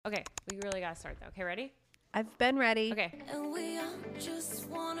Okay, we really gotta start though. Okay, ready? I've been ready. Okay. And we all just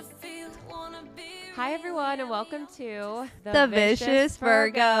wanna be Hi everyone, and welcome to The Vicious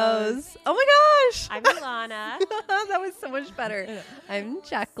Virgos. Oh my gosh. I'm Ilana, That was so much better. I'm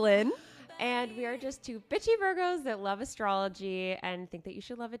Jacqueline. and we are just two bitchy Virgos that love astrology and think that you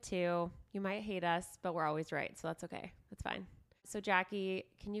should love it too. You might hate us, but we're always right, so that's okay. That's fine. So Jackie,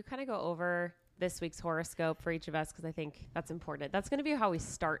 can you kind of go over this week's horoscope for each of us, because I think that's important. That's going to be how we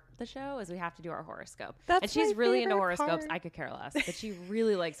start the show, is we have to do our horoscope. That's and she's my really into favorite horoscopes. part. I could care less, but she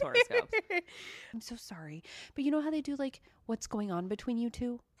really likes horoscopes. I'm so sorry. But you know how they do like what's going on between you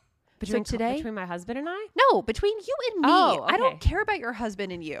two? Between today? between my husband and I? No, between you and me. Oh, I okay. don't care about your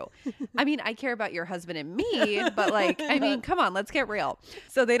husband and you. I mean, I care about your husband and me, but like, I mean, come on, let's get real.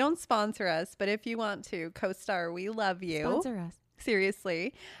 So they don't sponsor us, but if you want to, CoStar, we love you. Sponsor us.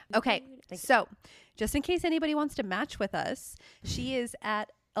 Seriously. Okay. So just in case anybody wants to match with us, she is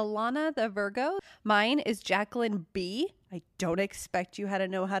at Ilana the Virgo. Mine is Jacqueline B. I don't expect you to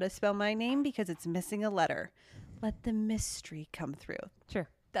know how to spell my name because it's missing a letter. Let the mystery come through. Sure.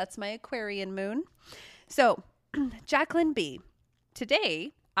 That's my Aquarian moon. So, Jacqueline B.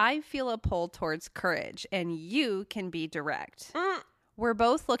 Today, I feel a pull towards courage, and you can be direct. We're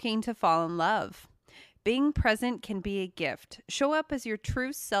both looking to fall in love. Being present can be a gift. Show up as your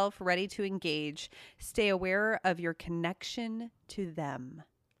true self, ready to engage. Stay aware of your connection to them.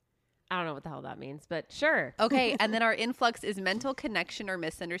 I don't know what the hell that means, but sure. Okay, and then our influx is mental connection or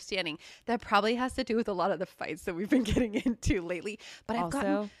misunderstanding. That probably has to do with a lot of the fights that we've been getting into lately. But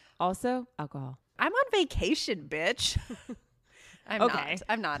Also alcohol. I'm on vacation, bitch. I'm Okay. not.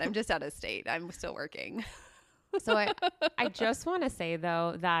 I'm not. I'm just out of state. I'm still working. So I just want to say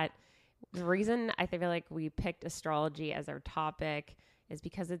though that the reason I feel like we picked astrology as our topic is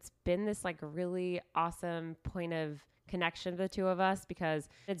because it's been this like really awesome point of connection to the two of us, because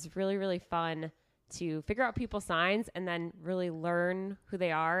it's really, really fun to figure out people's signs and then really learn who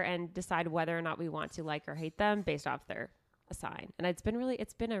they are and decide whether or not we want to like or hate them based off their sign. And it's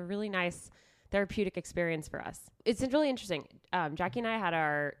been a really nice therapeutic experience for us. It's really interesting. Jackie and I had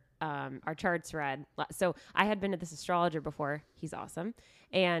our charts read. So I had been to this astrologer before. He's awesome.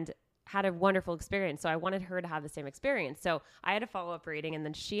 And had a wonderful experience. So I wanted her to have the same experience. So I had a follow-up reading, and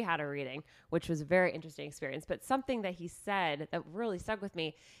then she had a reading, which was a very interesting experience. But something that he said that really stuck with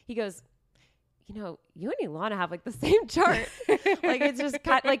me, he goes, you know, you and Ilana have like the same chart. Like it's just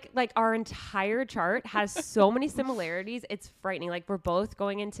kind of like our entire chart has so many similarities. It's frightening. Like we're both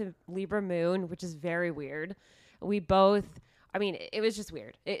going into Libra moon, which is very weird. It was just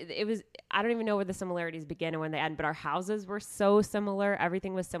weird. It was, I don't even know where the similarities begin and when they end, but our houses were so similar.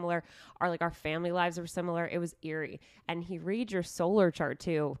 Everything was similar. Our family lives were similar. It was eerie. And he reads your solar chart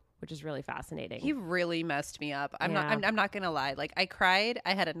too, which is really fascinating. He really messed me up. I'm Yeah. not going to lie. Like I cried.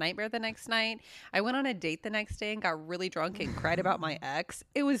 I had a nightmare the next night. I went on a date the next day and got really drunk and cried about my ex.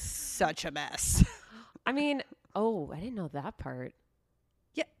 It was such a mess. I didn't know that part.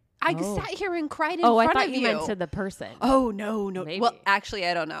 I Oh. sat here and cried in I front thought of you you. meant to the person. Oh, no. Maybe. Well, actually,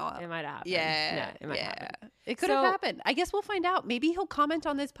 I don't know. It might happen. Yeah. It might happen. It could have So- happened. I guess we'll find out. Maybe he'll comment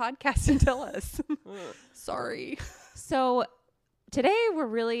on this podcast and tell us. Sorry. So today we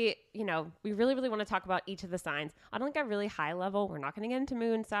really want to talk about each of the signs. On like a really high level, we're not going to get into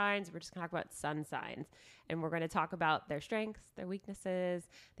moon signs. We're just going to talk about sun signs. And we're going to talk about their strengths, their weaknesses,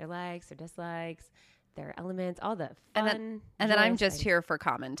 their likes, their dislikes, their elements, all the fun. And then I'm joyous just things. here for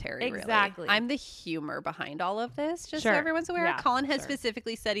commentary, Exactly. really. I'm the humor behind all of this, just Sure. so everyone's aware. Yeah, Colin has sure.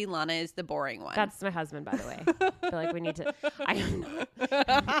 specifically said Ilana is the boring one. That's my husband, by the way. I feel like we need to.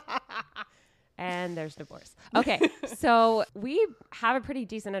 And there's divorce. Okay, so we have a pretty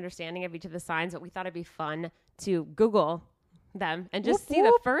decent understanding of each of the signs, but we thought it'd be fun to Google them and just Whoop, see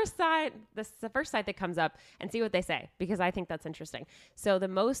whoop. the first site that comes up and see what they say, because I think that's interesting. So the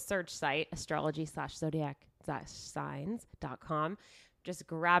most searched site, astrology/zodiac-signs.com, just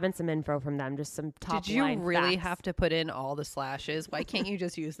grabbing some info from them, just some top Did you line really facts. have to put in all the slashes? Why can't you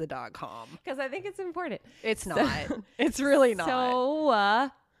just use the .com? Because I think it's important. It's not. It's really not. So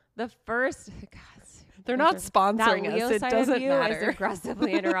the first, They're not sponsoring that Leo us. It side doesn't of you matter. is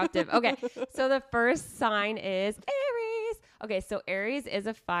aggressively interruptive. Okay, so the first sign is Aries. Okay, so Aries is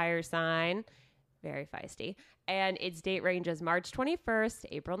a fire sign, very feisty, and its date ranges March 21st,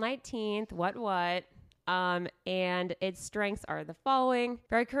 April 19th. What? And its strengths are the following: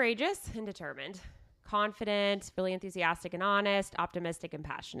 very courageous and determined, confident, really enthusiastic and honest, optimistic and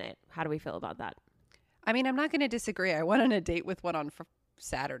passionate. How do we feel about that? I mean, I'm not going to disagree. I went on a date with one on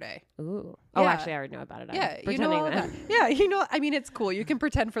Saturday. Ooh. Oh, Yeah. actually, I already know about it. I'm Yeah, you know pretending all that. that. Yeah, you know, I mean, it's cool. You can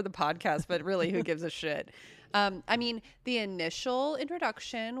pretend for the podcast, but really, who gives a shit? I mean, the initial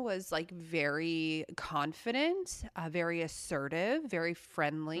introduction was like very confident, very assertive, very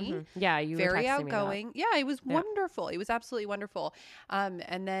friendly. Mhm. Yeah, you were very texting me that. outgoing. Yeah, it was Yeah. wonderful. It was absolutely wonderful.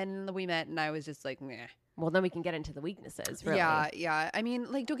 And then we met, and I was just like, meh. Well, then we can get into the weaknesses. Really. Yeah. I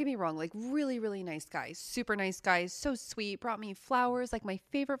mean, like, don't get me wrong. Like, really, really nice guy. Super nice guy. So sweet. Brought me flowers, like my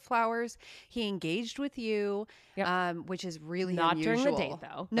favorite flowers. He engaged with you, Yep. which is really Not unusual. during the date,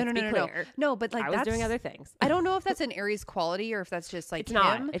 though. No, Let's no, be no, no, clear. no. But like, I was that's doing other things. I don't know if that's an Aries quality or if that's just like It's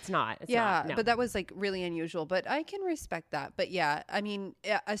not. him. It's not. It's Yeah, not. No. but that was like really unusual. But I can respect that. But yeah, I mean,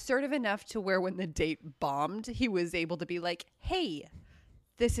 assertive enough to where when the date bombed, he was able to be like, "Hey,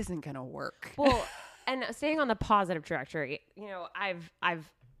 this isn't gonna work." Well, and staying on the positive trajectory, you know, I've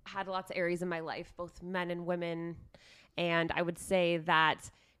had lots of Aries in my life, both men and women, and I would say that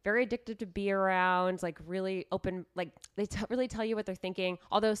very addictive to be around, like really open, like they really tell you what they're thinking.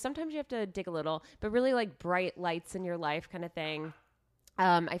 Although sometimes you have to dig a little, but really like bright lights in your life kind of thing.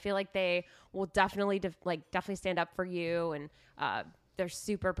 I feel like they will definitely definitely stand up for you, and they're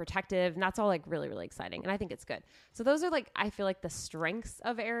super protective, and that's all like really, really exciting. And I think it's good. So those are like, I feel like the strengths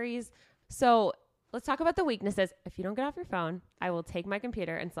of Aries. So let's talk about the weaknesses. If you don't get off your phone, I will take my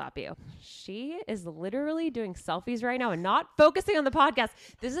computer and slap you. She is literally doing selfies right now and not focusing on the podcast.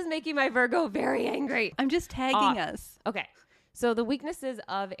 This is making my Virgo very angry. I'm just tagging us. Okay. So the weaknesses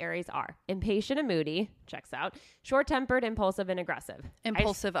of Aries are impatient and moody, checks out, short-tempered, impulsive, and aggressive.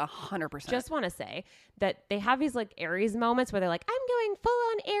 Impulsive, 100%. Just want to say that they have these like Aries moments where they're like, I'm going full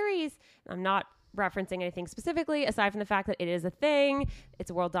on Aries. I'm not referencing anything specifically aside from the fact that it is a thing.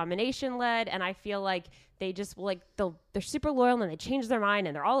 It's world domination led, and I feel like they just like they're super loyal and they change their mind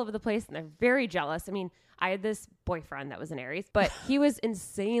and they're all over the place and they're very jealous. I mean, I had this boyfriend that was an Aries, but he was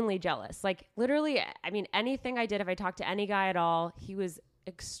insanely jealous. Like literally, I mean, anything I did, if I talked to any guy at all, he was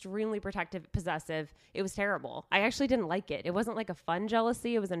extremely protective, possessive. It was terrible. I actually didn't like it. It wasn't like a fun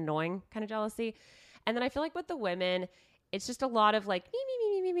jealousy. It was an annoying kind of jealousy. And then I feel like with the women, it's just a lot of like me,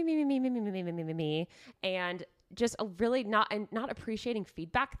 and just a really not appreciating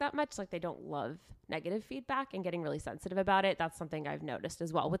feedback that much. Like they don't love negative feedback and getting really sensitive about it. That's something I've noticed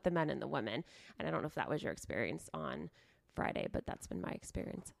as well with the men and the women. And I don't know if that was your experience on Friday, but that's been my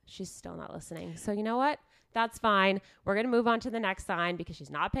experience. She's still not listening. So you know what? That's fine. We're going to move on to the next sign because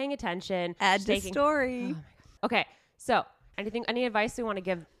she's not paying attention. Add She's to taking- story. Oh my God. Okay. So any advice we want to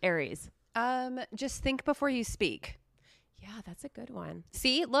give Aries? Just think before you speak. Yeah, that's a good one.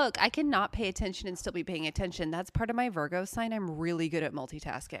 See, look, I can not pay attention and still be paying attention. That's part of my Virgo sign. I'm really good at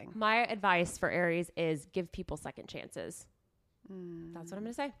multitasking. My advice for Aries is give people second chances. That's what I'm going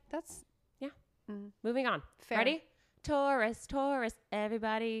to say. That's Moving on. Fair. Ready? Taurus.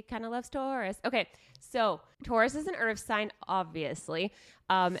 Everybody kind of loves Taurus. Okay. So Taurus is an earth sign, obviously.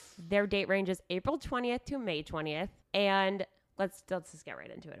 Their date range is April 20th to May 20th. And let's just get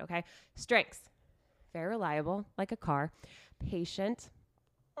right into it. Okay. Strengths. Very reliable, like a car. Patient.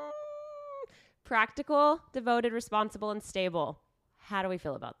 Practical, devoted, responsible, and stable. How do we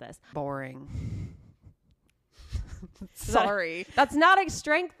feel about this? boring. Sorry. That's not a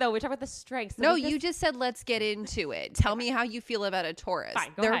strength, though. We're talking about the strengths. The No, weakness- you just said let's get into it. Tell me how you feel about a Taurus.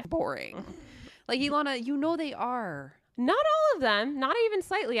 Fine, go They're ahead. boring. Like Ilana, you know they are. Not all of them. Not even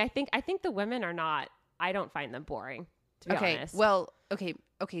slightly. I think the women are not. I don't find them boring, to be honest. Well, okay.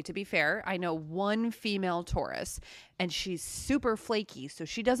 To be fair, I know one female Taurus and she's super flaky. So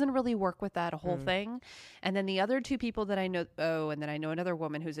she doesn't really work with that whole thing. And then the other two people that I know, and then I know another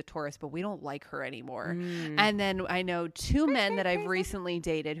woman who's a Taurus, but we don't like her anymore. And then I know two men that I've recently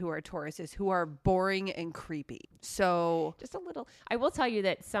dated who are Tauruses who are boring and creepy. So Just a little. I will tell you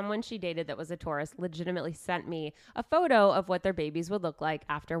that someone she dated that was a Taurus legitimately sent me a photo of what their babies would look like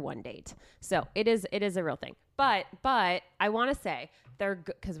after one date. So it is a real thing. But I want to say they're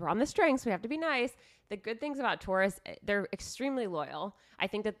good because we're on the strengths. We have to be nice. The good things about Taurus, they're extremely loyal. I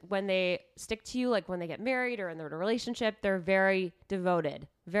think that when they stick to you, like when they get married or in their relationship, they're very devoted,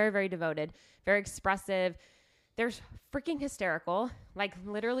 very, very devoted, very expressive. They're freaking hysterical, like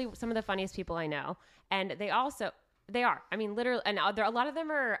literally some of the funniest people I know. And they are. I mean, literally, and a lot of them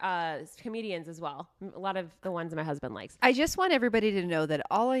are comedians as well. A lot of the ones my husband likes. I just want everybody to know that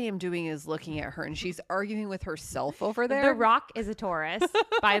all I am doing is looking at her and she's arguing with herself over there. The Rock is a Taurus,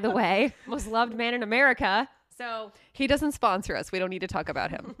 by the way. Most loved man in America. So He doesn't sponsor us. We don't need to talk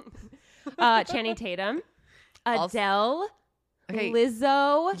about him. Channing Tatum, Also- Adele, Okay.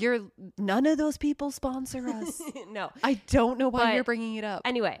 Lizzo. None of those people sponsor us. No. I don't know why But- you're bringing it up.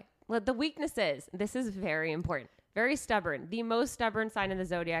 Anyway, the weaknesses. This is very important. Very stubborn. The most stubborn sign in the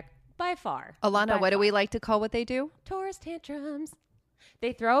zodiac by far. Alana, By what do far. we like to call what they do? Taurus tantrums.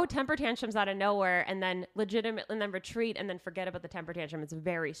 They throw temper tantrums out of nowhere and then legitimately and then retreat and then forget about the temper tantrum. It's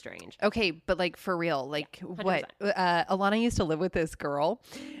very strange. Okay, but like for real, like 100%. what? Alana used to live with this girl,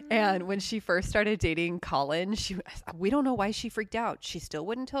 and when she first started dating Colin, we don't know why she freaked out. She still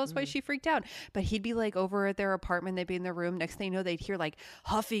wouldn't tell us why she freaked out. But he'd be like over at their apartment, they'd be in their room. Next thing you know, they'd hear like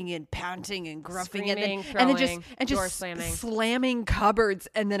huffing and panting and gruffing, Screaming, and then throwing, door just slamming. slamming cupboards,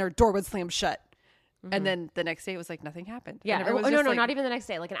 and then her door would slam shut. And then the next day, it was like nothing happened. Yeah. And Oh, everyone was no, just no, like- not even the next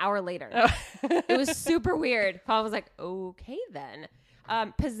day, like an hour later. It was super weird. Colin was like, okay, then.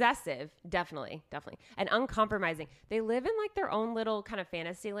 Possessive, definitely. And uncompromising. They live in like their own little kind of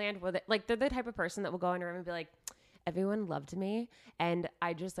fantasy land where they're the type of person that will go in a room and be like, everyone loved me. And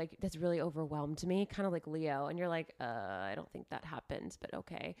I just like, that's really overwhelmed me. Kind of like Leo. And you're like, I don't think that happened, but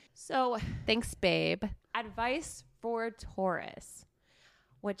okay. So Thanks, babe. advice for Taurus.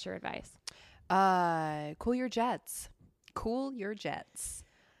 What's your advice? Cool your jets. Cool your jets.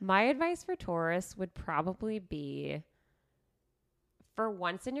 My advice for Taurus would probably be, for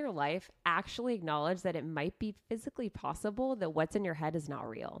once in your life, actually acknowledge that it might be physically possible that what's in your head is not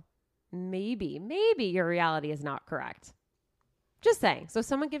real. Maybe your reality is not correct. Just saying. So if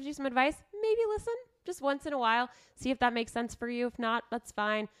someone gives you some advice, maybe listen just once in a while. See if that makes sense for you. If not, that's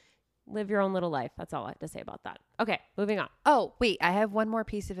fine. Live your own little life. That's all I have to say about that. Okay, moving on. Oh, wait, I have one more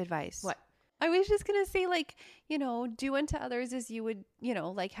piece of advice. What? I was just going to say, like, do unto others as you would,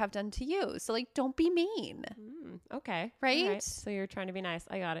 like have done to you. So like, don't be mean. Okay. Right? All So you're trying to be nice.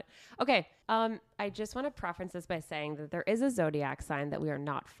 I got it. Okay. I just want to preference this by saying that there is a zodiac sign that we are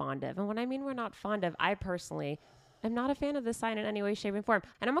not fond of. And when I mean we're not fond of, I personally am not a fan of this sign in any way, shape, and form.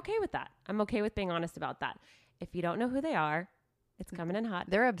 And I'm okay with that. I'm okay with being honest about that. If you don't know who they are, it's coming in hot.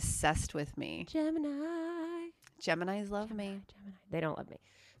 They're obsessed with me. Gemini. Geminis love me. Gemini. They don't love me.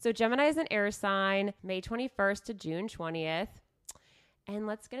 So Gemini is an air sign, May 21st to June 20th. And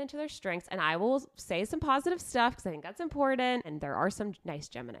let's get into their strengths. And I will say some positive stuff because I think that's important. And there are some nice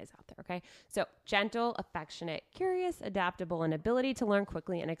Geminis out there, okay? So gentle, affectionate, curious, adaptable, and ability to learn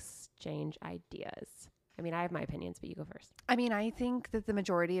quickly and exchange ideas. I mean, I have my opinions, but you go first. I mean, I think that the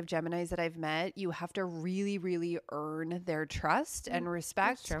majority of Geminis that I've met, you have to really, really earn their trust and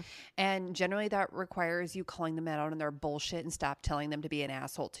respect. true. And generally that requires you calling them out on their bullshit and stop telling them to be an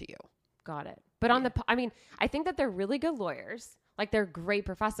asshole to you. Got it. But I think that they're really good lawyers. Like they're great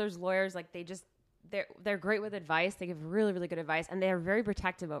professors, lawyers. Like they're great with advice. They give really, really good advice, and they are very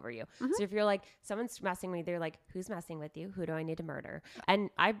protective over you. So if you're like, someone's messing with me, they're like, who's messing with you? Who do I need to murder? And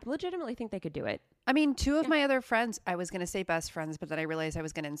I legitimately think they could do it. I mean, two of my other friends, I was going to say best friends, but then I realized I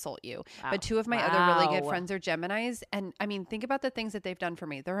was going to insult you. Wow. But two of my other really good Wow. friends are Geminis. And I mean, think about the things that they've done for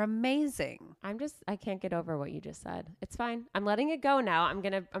me. They're amazing. I can't get over what you just said. It's fine. I'm letting it go now. I'm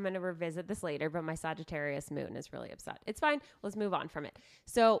going to revisit this later, but my Sagittarius moon is really upset. It's fine. Let's move on from it.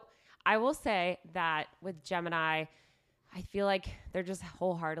 So I will say that with Gemini, I feel like they're just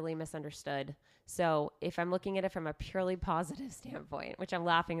wholeheartedly misunderstood. So if I'm looking at it from a purely positive standpoint, which I'm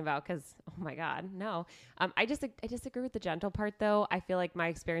laughing about because, oh my God, no. I disagree with the gentle part though. I feel like my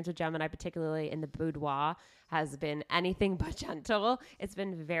experience with Gemini, particularly in the boudoir, has been anything but gentle. It's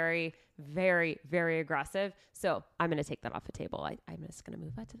been very, very, very aggressive. So I'm going to take that off the table. I'm just going to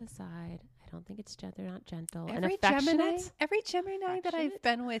move that to the side. I don't think they're not gentle. And affectionate. Every Gemini that I've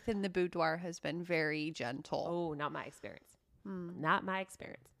been with in the boudoir has been very gentle. Oh, not my experience. Not my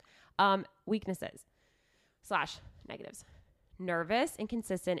experience. Weaknesses / negatives. Nervous,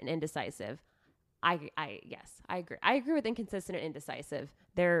 inconsistent, and indecisive. Yes, I agree. I agree with inconsistent and indecisive.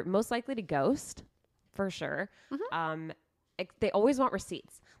 They're most likely to ghost, for sure. They always want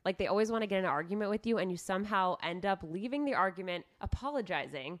receipts. Like they always want to get in an argument with you, and you somehow end up leaving the argument,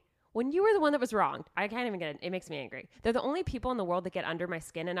 apologizing when you were the one that was wrong. I can't even get it. It makes me angry. They're the only people in the world that get under my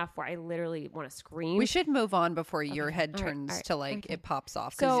skin enough where I literally want to scream. We should move on before your head All right, turns all right, to like okay. it pops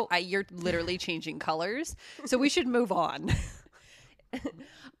off. Because So- you're literally changing colors. So we should move on.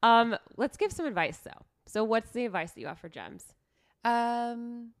 Let's give some advice though. So what's the advice that you have for gems?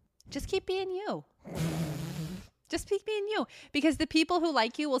 Just keep being you. Just keep being you. Because the people who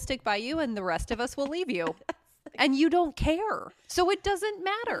like you will stick by you and the rest of us will leave you. And you don't care. So it doesn't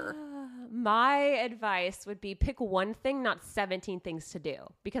matter. My advice would be pick one thing, not 17 things to do.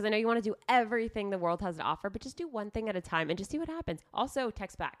 Because I know you want to do everything the world has to offer, but just do one thing at a time and just see what happens. Also,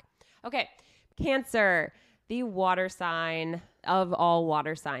 text back. Okay, Cancer, the water sign of all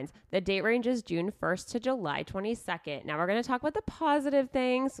water signs. The date range is June 1st to July 22nd. Now we're going to talk about the positive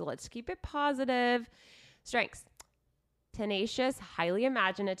things, so let's keep it positive. Strengths. Tenacious, highly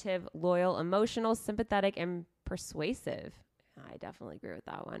imaginative, loyal, emotional, sympathetic, and persuasive. I definitely agree with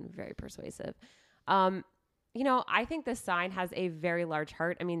that one. Very persuasive. I think this sign has a very large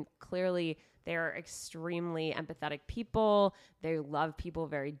heart. I mean, clearly they're extremely empathetic people. They love people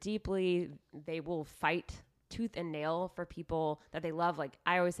very deeply. They will fight tooth and nail for people that they love. Like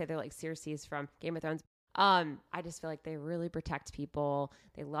I always say, they're like Cersei's from Game of Thrones. I just feel like they really protect people.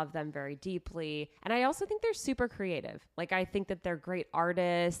 They love them very deeply. And I also think they're super creative. Like I think that they're great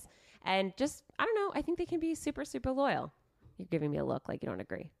artists and just, I don't know, I think they can be super, super loyal. You're giving me a look like you don't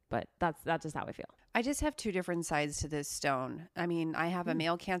agree, but that's just how I feel. I just have two different sides to this stone. I mean, I have a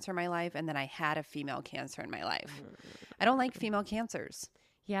male Cancer in my life, and then I had a female Cancer in my life. I don't like female Cancers.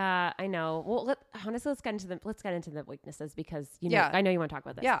 Yeah, I know. Well, honestly, let's get into the weaknesses because Yeah. I know you want to talk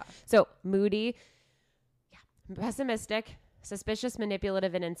about this. Yeah. So moody, pessimistic, suspicious,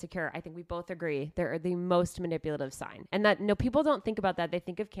 manipulative, and insecure. I think we both agree they're the most manipulative sign. And that people don't think about that. They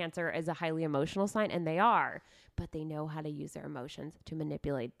think of Cancer as a highly emotional sign, and they are, but they know how to use their emotions to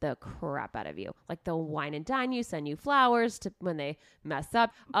manipulate the crap out of you. Like they'll wine and dine you, send you flowers when they mess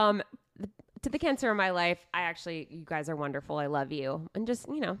up. To the Cancer in my life, you guys are wonderful. I love you. And just,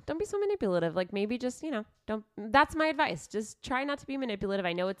 don't be so manipulative. Like maybe just, that's my advice. Just try not to be manipulative.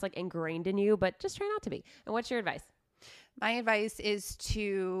 I know it's like ingrained in you, but just try not to be. And what's your advice? My advice is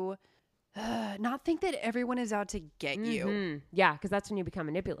to not think that everyone is out to get you. Mm-hmm. Yeah, because that's when you become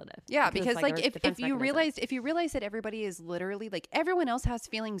manipulative. Yeah, Because because it's like a if defense you mechanism. realize that everybody is literally like everyone else has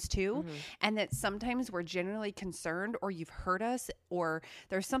feelings too, and that sometimes we're genuinely concerned, or you've hurt us, or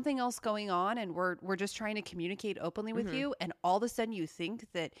there's something else going on, and we're just trying to communicate openly with you, and all of a sudden you think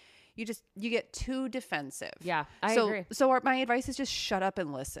that you get too defensive. Yeah, I agree. So my advice is just shut up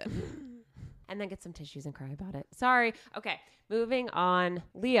and listen. And then get some tissues and cry about it. Sorry. Okay, moving on.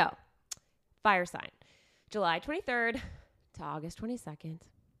 Leo, fire sign, July 23rd to August 22nd.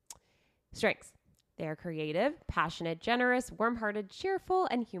 Strengths. They are creative, passionate, generous, warm-hearted, cheerful,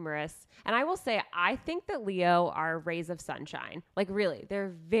 and humorous. And I will say, I think that Leo are rays of sunshine. Like really,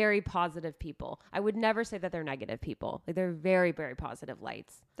 they're very positive people. I would never say that they're negative people. Like they're very, very positive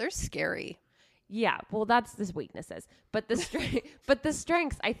lights. They're scary. Yeah, well, that's the weaknesses. But the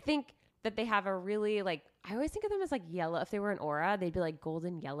strengths, I think that they have a really I always think of them as like yellow. If they were an aura, they'd be like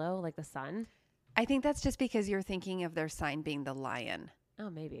golden yellow, like the sun. I think that's just because you're thinking of their sign being the lion. Oh,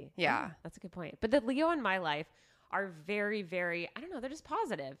 maybe. Yeah. That's a good point. But the Leo in my life are very, very, I don't know, they're just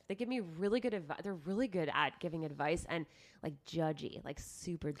positive. They give me really good advice. They're really good at giving advice and like judgy, like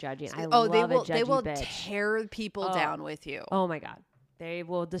super judgy. And I love a judgy they will bitch. tear people down with you. Oh my God. They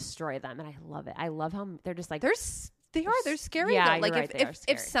will destroy them. And I love it. I love how they're just like, They're scary Yeah, though. you're Like right, they are if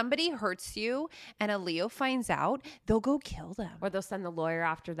scary. somebody hurts you and a Leo finds out, they'll go kill them. or they'll send the lawyer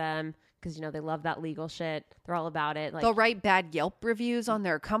after them because, they love that legal shit. They're all about it. Like, They'll write bad Yelp reviews on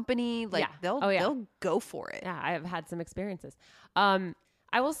their company. Like Yeah. they'll go for it. yeah, I have had some experiences. I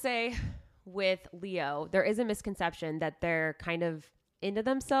will say with Leo, there is a misconception that they're kind of into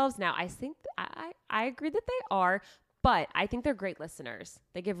themselves. Now, I think I agree that they are, but I think they're great listeners.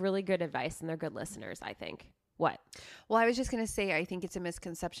 They give really good advice and they're good listeners, I think. What? Well, I was just going to say, I think it's a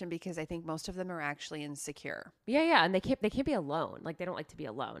misconception because I think most of them are actually insecure. Yeah, and they can't be alone. Like they don't like to be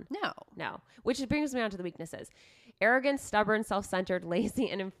alone. No. Which brings me on to the weaknesses. Arrogant, stubborn, self-centered,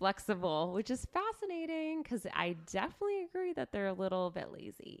 lazy, and inflexible, which is fascinating because I definitely agree that they're a little bit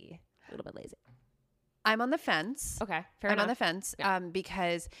lazy. I'm on the fence. Okay, fair I'm enough. on the fence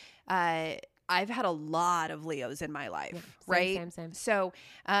because I've had a lot of Leos in my life, right? Same. So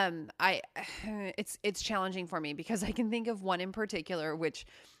it's challenging for me because I can think of one in particular, which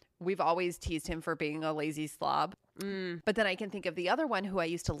we've always teased him for being a lazy slob. But then I can think of the other one who I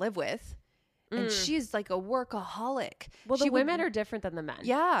used to live with. And she's like a workaholic. Well, the She would- women are different than the men.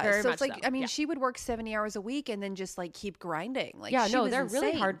 Yeah. Very So much it's like, so. I mean, Yeah. she would work 70 hours a week and then just like keep grinding. Like, Yeah, she no, was they're really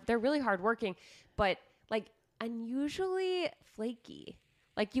insane. hard. They're really hardworking, but like unusually flaky.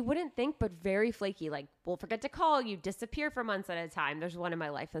 Like you wouldn't think, but very flaky. Like, we'll forget to call you, disappear for months at a time. There's one in my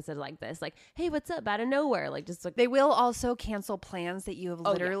life that said like this, like, hey, what's up? Out of nowhere. Like just like They will also cancel plans that you have Oh,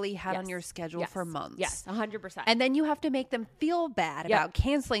 yeah. literally had on Yes. your schedule Yes. for months. Yes, 100%. And then you have to make them feel bad Yep. about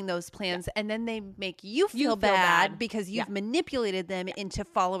canceling those plans. And then they make you feel, feel bad, bad. because you've Yeah. manipulated them into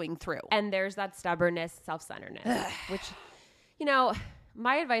following through. And there's that stubbornness, self-centeredness, which,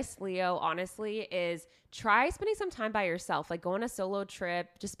 my advice, Leo, honestly, is try spending some time by yourself. Like go on a solo trip,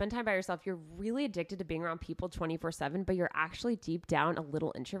 just spend time by yourself. You're really addicted to being around people 24/7, but you're actually deep down a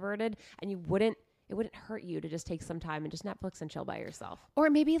little introverted, and it wouldn't hurt you to just take some time and just Netflix and chill by yourself. Or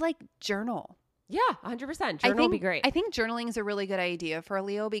maybe like journal. Yeah, 100%. Journal would be great. I think journaling is a really good idea for a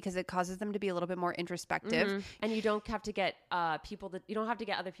Leo because it causes them to be a little bit more introspective. And you don't have to get you don't have to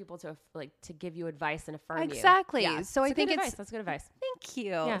get other people to to give you advice and affirm you. Exactly. Yeah. So I think that's good advice. Thank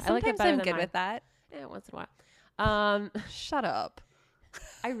you. Yeah, Sometimes I like it better I'm than good mine. with that. Yeah, once in a while. Shut up.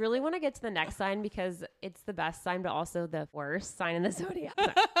 I really want to get to the next sign because it's the best sign, but also the worst sign in the zodiac.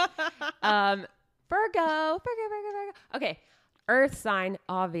 Virgo. Okay. Earth sign,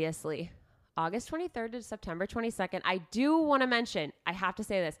 obviously. August 23rd to September 22nd. I do want to mention, I have to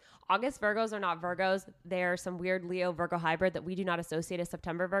say this. August Virgos are not Virgos. They're some weird Leo Virgo hybrid that we do not associate as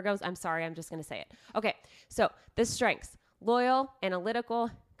September Virgos. I'm sorry. I'm just going to say it. Okay. So the strengths: loyal, analytical,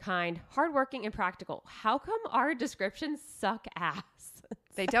 kind, hardworking, and practical. How come our descriptions suck ass?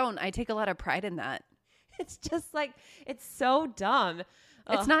 They don't. I take a lot of pride in that. It's just like, it's so dumb.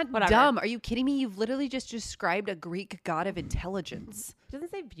 It's not whatever. dumb. Are you kidding me? You've literally just described a Greek god of intelligence. It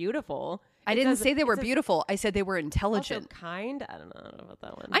doesn't say beautiful. I didn't say they were beautiful. I said they were Also intelligent. kind. I don't know about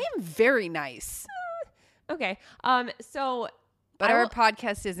that one. I am very nice. Okay. So But I our will-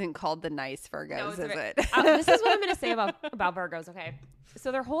 podcast isn't called the Nice Virgos, No, is it's very- it? This is what I'm going to say about Virgos, okay? So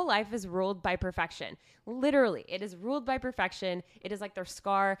their whole life is ruled by perfection. Literally, it is ruled by perfection. It is like their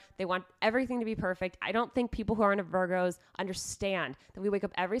scar. They want everything to be perfect. I don't think people who aren't Virgos understand that we wake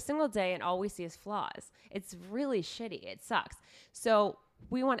up every single day and all we see is flaws. It's really shitty. It sucks. So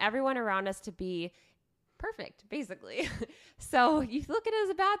we want everyone around us to be perfect, basically. So you look at it as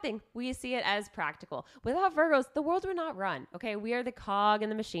a bad thing. We see it as practical. Without Virgos, the world would not run. Okay. We are the cog in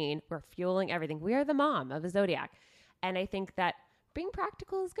the machine. We're fueling everything. We are the mom of the zodiac. And I think that being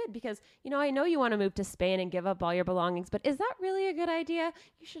practical is good because, I know you want to move to Spain and give up all your belongings, but is that really a good idea?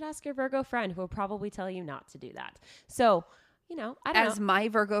 You should ask your Virgo friend who will probably tell you not to do that. So, I don't As know. my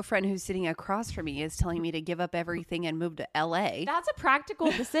Virgo friend who's sitting across from me is telling me to give up everything and move to LA. That's a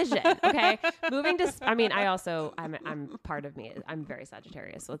practical decision, okay? Moving to, I'm part of me. I'm very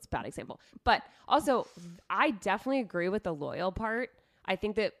Sagittarius, so it's a bad example. But also, I definitely agree with the loyal part. I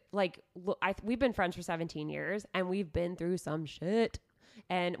think that, we've been friends for 17 years, and we've been through some shit,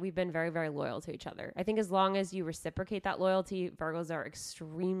 and we've been very, very loyal to each other. I think as long as you reciprocate that loyalty, Virgos are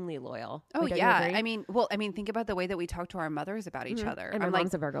extremely loyal. Oh, Don't you yeah. agree? Think about the way that we talk to our mothers about each other. And my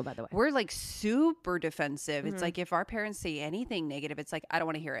mom's a Virgo, by the way. We're like super defensive. It's like if our parents say anything negative, it's like, I don't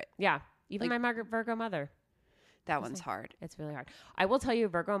want to hear it. Yeah. Even my Virgo mother. That one's hard. It's really hard. I will tell you,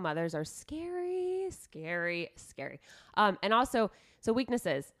 Virgo mothers are scary, scary, scary. And also, so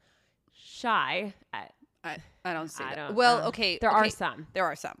weaknesses: shy. I don't see I that. don't. Well, okay. There are okay. some. There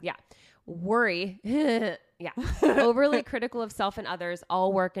are some. Yeah. Worry. Yeah. Overly critical of self and others.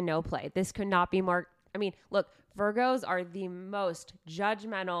 All work and no play. This could not be more. I mean, look, Virgos are the most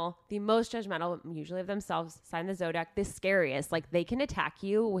judgmental, usually of themselves, sign the zodiac, the scariest. Like, they can attack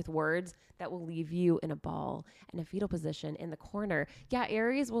you with words that will leave you in a ball, in a fetal position, in the corner. Yeah,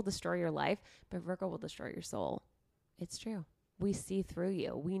 Aries will destroy your life, but Virgo will destroy your soul. It's true. We see through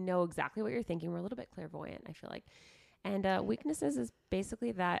you. We know exactly what you're thinking. We're a little bit clairvoyant, I feel like. And weaknesses is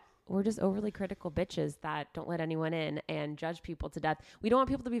basically that we're just overly critical bitches that don't let anyone in and judge people to death. We don't want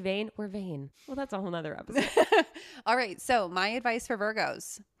people to be vain. We're vain. Well, that's a whole nother episode. All right. So my advice for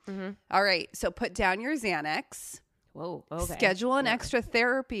Virgos. All right. So put down your Xanax. Whoa. Okay. Schedule an extra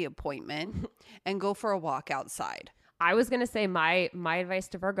therapy appointment and go for a walk outside. I was going to say my advice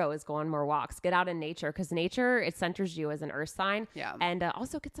to Virgo is go on more walks. Get out in nature because nature, it centers you as an earth sign. Yeah. And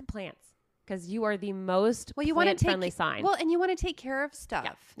also get some plants because you are the most Well, you want to plant-friendly sign. Well, and you want to take care of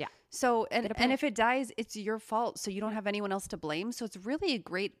stuff. Yeah. So, Get a and plant. if it dies, it's your fault. So you don't have anyone else to blame. So it's really a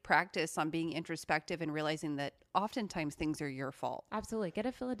great practice on being introspective and realizing that oftentimes things are your fault. Absolutely. Get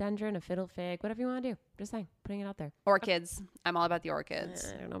a philodendron, a fiddle fig, whatever you want to do. Just saying, putting it out there. Orchids. I'm all about the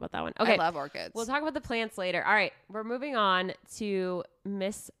orchids. I don't know about that one. Okay. I love orchids. We'll talk about the plants later. All right. We're moving on to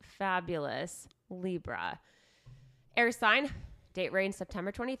Miss Fabulous Libra. Air sign. Date range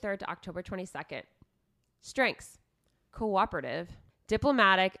September 23rd to October 22nd. Strengths: cooperative,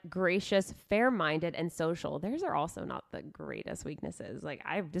 diplomatic, gracious, fair-minded, and social. Theirs are also not the greatest weaknesses.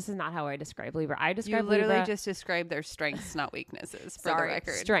 This is not how I describe Libra. I you describe literally Libra. just described their strengths, not weaknesses, for the Sorry,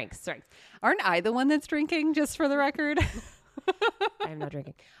 record. Strengths. Aren't I the one that's drinking, just for the record? I am not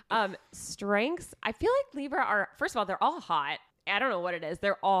drinking. Strengths. I feel like Libra are, first of all, they're all hot. I don't know what it is.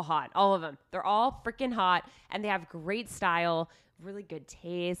 They're all hot. All of them. They're all freaking hot and they have great style, really good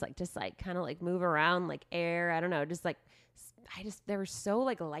taste, like just like kind of like move around like air. I don't know, just like they were so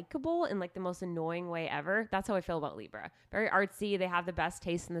like likable in like the most annoying way ever. That's how I feel about Libra. Very artsy. They have the best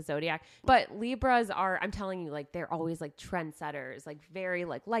taste in the zodiac. But Libras are, I'm telling you, like they're always like trendsetters, like very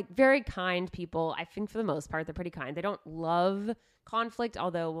very kind people. I think for the most part they're pretty kind. They don't love conflict,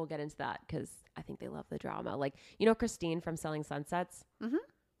 although we'll get into that because I think they love the drama. Like, you know, Christine from Selling Sunsets. Mm-hmm.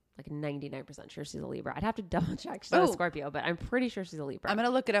 Like 99% sure she's a Libra. I'd have to double check. She's not a Scorpio, but I'm pretty sure she's a Libra. I'm going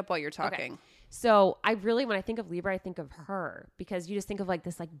to look it up while you're talking. Okay. So when I think of Libra, I think of her because you just think of like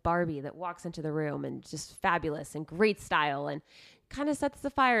this like Barbie that walks into the room and just fabulous and great style and kind of sets the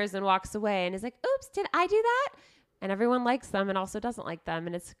fires and walks away and is like, oops, did I do that? And everyone likes them and also doesn't like them.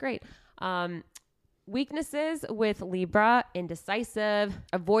 And it's great. Weaknesses with Libra: indecisive,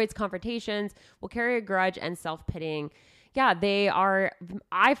 avoids confrontations, will carry a grudge, and self-pitying. Yeah, they are.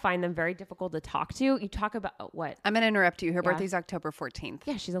 I find them very difficult to talk to. You talk about what? I'm going to interrupt you. Her birthday's October 14th.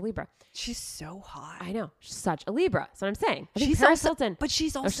 Yeah, she's a Libra. She's so hot. I know. She's such a Libra. That's what I'm saying. I think She's Paris also, Hilton. but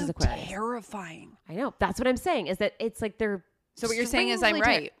she's also terrifying. I know. That's what I'm saying is that it's like they're. So what you're saying is I'm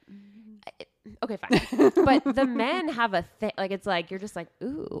right. Okay, fine. But the men have a thing. Like, it's like, you're just like,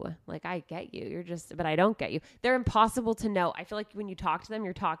 ooh, like I get you. You're just, but I don't get you. They're impossible to know. I feel like when you talk to them,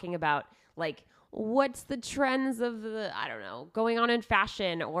 you're talking about like, what's the trends of the, I don't know, going on in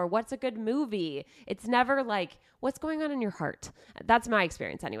fashion or what's a good movie. It's never like, what's going on in your heart. That's my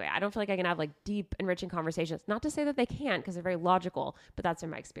experience anyway. I don't feel like I can have like deep, enriching conversations. Not to say that they can't because they're very logical, but that's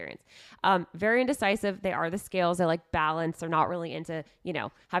been my experience. Very indecisive. They are the scales. They like balance. They're not really into, you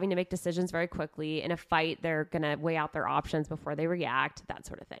know, having to make decisions very quickly. In a fight, they're going to weigh out their options before they react, that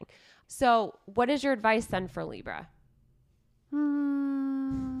sort of thing. So what is your advice then for Libra?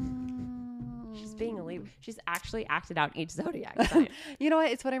 She's being a Libra. She's actually acted out each zodiac sign. You know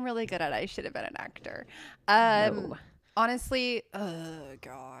what? It's what I'm really good at. I should have been an actor. No. Honestly, oh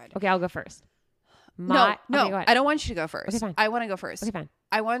God. Okay, I'll go first. No, Okay, go ahead. I don't want you to go first. Okay, fine. I want to go first. Okay, fine.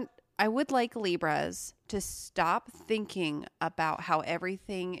 I would like Libras to stop thinking about how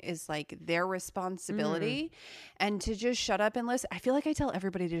everything is like their responsibility and to just shut up and listen. I feel like I tell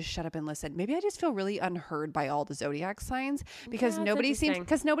everybody to just shut up and listen. Maybe I just feel really unheard by all the zodiac signs because nobody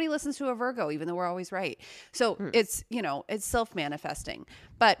listens to a Virgo, even though we're always right. So it's, you know, it's self-manifesting.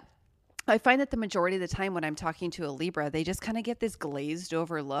 But I find that the majority of the time when I'm talking to a Libra, they just kind of get this glazed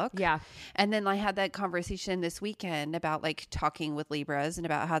over look. Yeah. And then I had that conversation this weekend about like talking with Libras and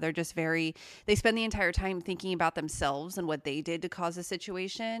about how they're just they spend the entire time thinking about themselves and what they did to cause a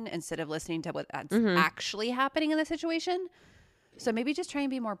situation instead of listening to what's actually happening in the situation. So maybe just try and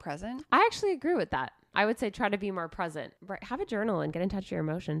be more present. I actually agree with that. I would say try to be more present. Right. Have a journal and get in touch with your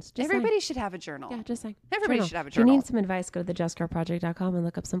emotions. Just Everybody should have a journal. Yeah, just saying. Everybody should have a journal. If you need some advice, go to thejustgirlproject.com and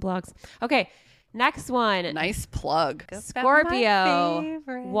look up some blogs. Okay, next one. Nice plug. Scorpio,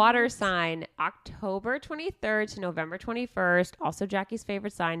 water sign, October 23rd to November 21st. Also Jackie's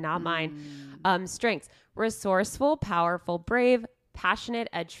favorite sign, not mine. Strengths: resourceful, powerful, brave, passionate,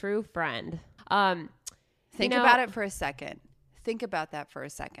 a true friend. Think about it for a second. Think about that for a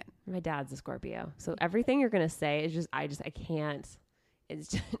second. My dad's a Scorpio. So everything you're going to say is I can't.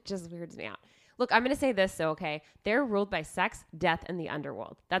 It's just weirds me out. Look, I'm going to say this. So, okay. They're ruled by sex, death, and the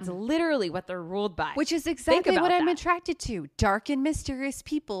underworld. That's literally what they're ruled by. Which is exactly what I'm attracted to. Dark and mysterious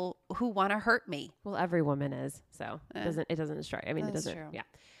people who want to hurt me. Well, every woman is. So it doesn't destroy. I mean, it doesn't. True. Yeah.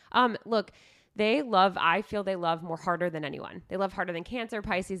 Look, I feel they love more harder than anyone. They love harder than Cancer,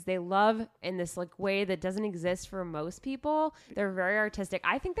 Pisces. They love in this like way that doesn't exist for most people. They're very artistic.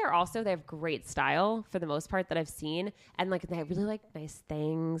 I think they have great style for the most part that I've seen. And like, they really like nice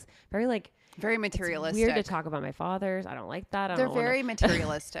things. Very materialistic. It's weird to talk about my fathers. I don't like that. They're very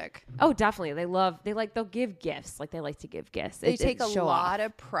materialistic. Oh, definitely. They'll give gifts. Like they like to give gifts. They take a lot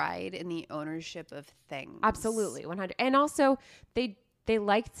of pride in the ownership of things. Absolutely. 100. And also they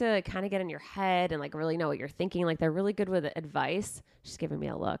like to kind of get in your head and like really know what you're thinking. Like they're really good with advice. She's giving me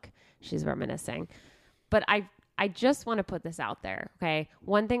a look. She's reminiscing. But I just want to put this out there. Okay.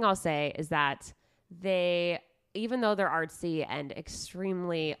 One thing I'll say is that even though they're artsy and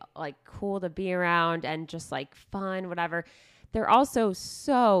extremely like cool to be around and just like fun, whatever, they're also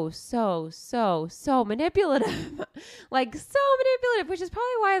so manipulative. Like so manipulative, which is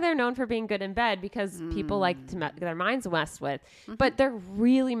probably why they're known for being good in bed because people like to get their minds messed with. But they're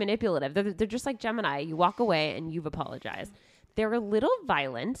really manipulative. They're just like Gemini. You walk away and you've apologized. They're a little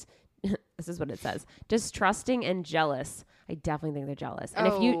violent. This is what it says. Distrusting and jealous. I definitely think they're jealous. And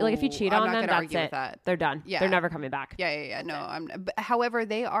if you cheat on them, that's it. They're done. Yeah. They're never coming back. Yeah. No, however,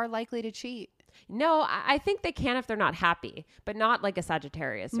 they are likely to cheat. No, I think they can if they're not happy, but not like a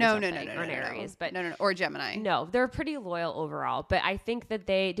Sagittarius or No, something, no, no, no, or an no, Aries. But no, or Gemini. no, they're pretty loyal overall. But I think that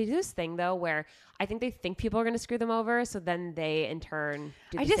they do this thing though where I think they think people are going to screw them over, so then they in turn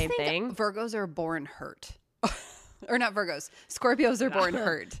do the I just same think thing. Virgos are born hurt. Or not Virgos. Scorpios are born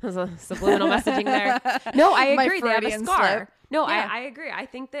hurt. There's a subliminal messaging there. No, I My agree. They have a Freudian scar. slip. No, Yeah. I agree. I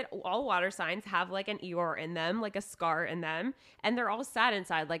think that all water signs have like an Eeyore in them, like a scar in them, and they're all sad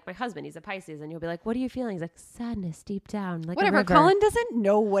inside. Like my husband, he's a Pisces, and you'll be like, "What are you feeling?" He's like, "Sadness deep down." Like a Whatever. river." Colin doesn't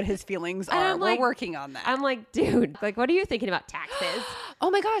know what his feelings And are. I'm We're like- working on that. I'm like, dude, like, what are you thinking about taxes?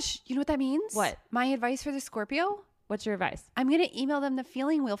 Oh my gosh. You know what that means? What? My advice for the Scorpio? What's your advice? I'm going to email them the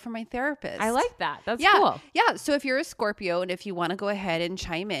feeling wheel from my therapist. I like that. That's Yeah. cool. Yeah. So if you're a Scorpio and if you want to go ahead and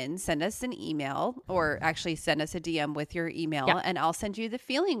chime in, send us an email or actually send us a DM with your email Yeah. and I'll send you the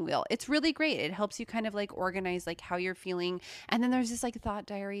feeling wheel. It's really great. It helps you kind of like organize like how you're feeling. And then there's this like thought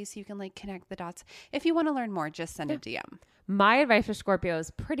diary so you can like connect the dots. If you want to learn more, just send a DM. My advice for Scorpio is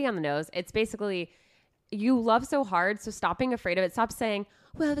pretty on the nose. It's basically you love so hard, so stop being afraid of it. Stop saying,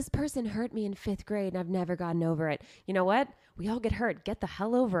 well, this person hurt me in 5th grade and I've never gotten over it. You know what? We all get hurt. Get the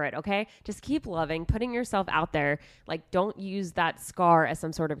hell over it, okay? Just keep loving, putting yourself out there. Like, don't use that scar as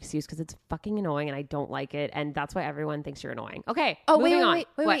some sort of excuse because it's fucking annoying and I don't like it. And that's why everyone thinks you're annoying. Okay, Oh, moving on. wait.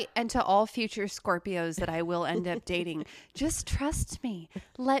 What? And to all future Scorpios that I will end up dating, just trust me.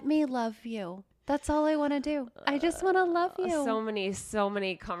 Let me love you. That's all I want to do. I just want to love you. So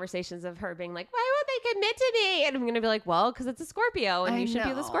many conversations of her being like, why won't they commit to me? And I'm going to be like, well, because it's a Scorpio and I you should be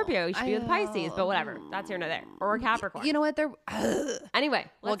with a know. Scorpio. You should be with I Pisces, but whatever. That's here nor there. Or a Capricorn. You know what? They're Anyway,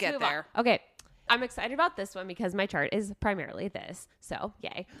 We'll let's get move on. there. Okay. I'm excited about this one because my chart is primarily this. So,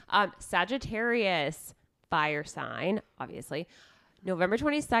 yay. Sagittarius, fire sign, obviously. November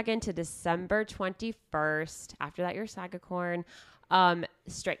 22nd to December 21st. After that, you're Sagicorn.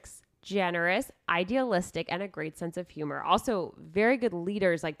 Strix, generous, idealistic, and a great sense of humor. Also, very good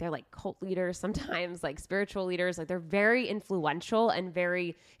leaders. Like, they're like cult leaders sometimes, like spiritual leaders. Like, they're very influential and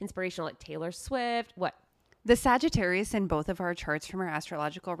very inspirational, like Taylor Swift. What? the Sagittarius in both of our charts from our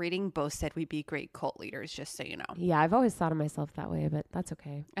astrological reading both said we'd be great cult leaders, just so you know. Yeah, I've always thought of myself that way, but that's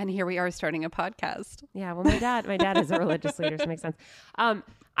okay. And here we are starting a podcast. Yeah, well, my dad is a religious leader, so it makes sense.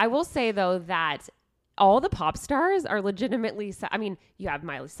 I will say though that all the pop stars are legitimately. I mean, you have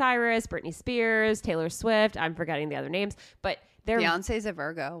Miley Cyrus, Britney Spears, Taylor Swift. I'm forgetting the other names, but they're. Beyonce's a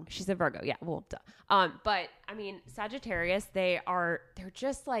Virgo. She's a Virgo. Yeah, well, duh. But I mean, Sagittarius, they're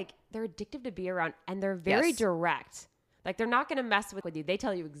just like, they're addictive to be around, and they're very Yes. direct. Like, they're not going to mess with you. They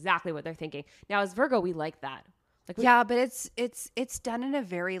tell you exactly what they're thinking. Now, as Virgo, we like that. Like, Yeah, but it's done in a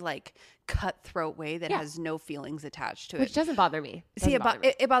very like cutthroat way that Yeah. has no feelings attached to which it. doesn't bother me. See, Doesn't bother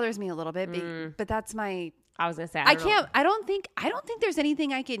me. it bothers me a little bit, but that's my. I was going to say, I don't know. can't. I don't think there's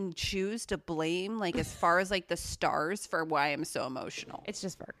anything I can choose to blame, like as far as like the stars for why I'm so emotional. It's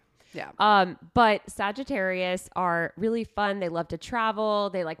just Virgo. Yeah. But Sagittarius are really fun. They love to travel.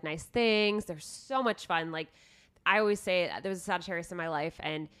 They like nice things. They're so much fun. Like, I always say, there was a Sagittarius in my life,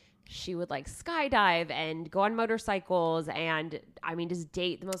 and she would like skydive and go on motorcycles and, I mean, just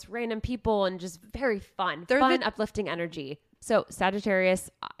date the most random people and just very fun, They're fun, the- uplifting energy. So Sagittarius,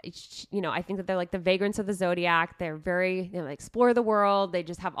 I think that they're like the vagrants of the zodiac. They're very, they explore the world. They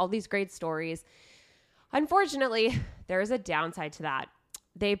just have all these great stories. Unfortunately, there is a downside to that.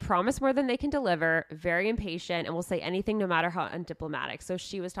 They promise more than they can deliver, very impatient, and will say anything no matter how undiplomatic. So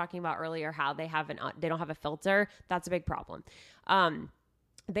she was talking about earlier how they don't have a filter. That's a big problem.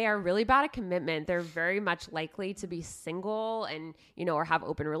 They are really bad at commitment. They're very much likely to be single and, or have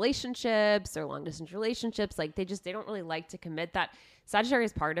open relationships or long distance relationships. Like, they don't really like to commit. That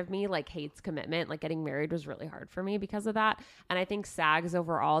Sagittarius part of me like hates commitment. Like, getting married was really hard for me because of that. And I think Sags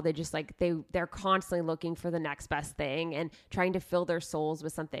overall, they just like, they're constantly looking for the next best thing and trying to fill their souls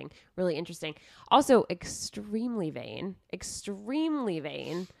with something really interesting. Also extremely vain, like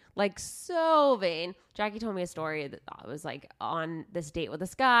so vain. Jackie told me a story that I was like on this date with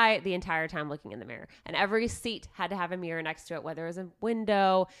this guy the entire time looking in the mirror, and every seat had to have a mirror next to it, whether it was a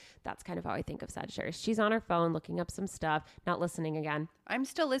window. That's kind of how I think of Sagittarius. She's on her phone looking up some stuff, not listening again. I'm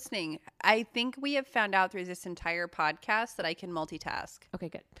still listening. I think we have found out through this entire podcast that I can multitask. Okay,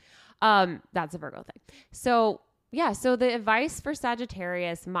 good. That's a Virgo thing. So yeah, so the advice for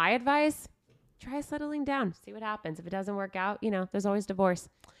Sagittarius, my advice, try settling down, see what happens. If it doesn't work out, there's always divorce.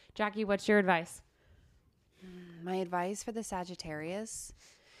 Jackie, what's your advice? My advice for the Sagittarius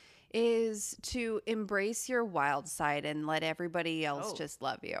is to embrace your wild side and let everybody else just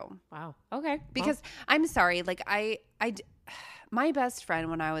love you. Wow. Okay. Because I'm sorry, like My best friend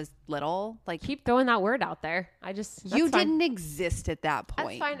when I was little, like Keep throwing that word out there. you didn't exist at that That's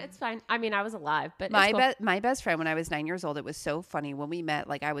point. fine. It's fine. I mean, I was alive, but My it's cool. my best friend when I was 9 years old, it was so funny when we met.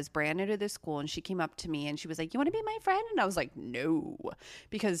 Like I was brand new to this school, and she came up to me and she was like, "You want to be my friend?" And I was like, "No,"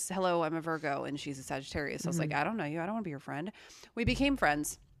 because hello, I'm a Virgo and she's a Sagittarius. I was like, "I don't know you. I don't want to be your friend." We became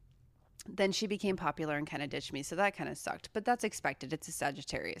friends. Then she became popular and kind of ditched me, so that kind of sucked. But that's expected. It's a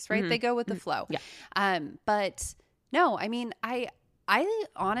Sagittarius, right? They go with the flow. Yeah. But no, I mean, I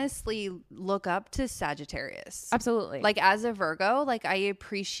honestly look up to Sagittarius. Absolutely. Like as a Virgo, like I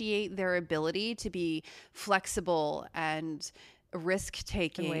appreciate their ability to be flexible and risk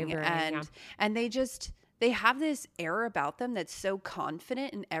taking Unwavering, and they have this air about them that's so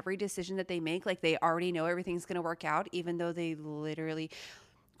confident in every decision that they make. Like they already know everything's going to work out, even though they literally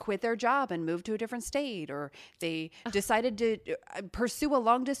quit their job and moved to a different state, or they decided to pursue a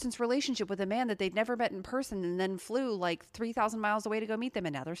long distance relationship with a man that they'd never met in person and then flew like 3,000 miles away to go meet them.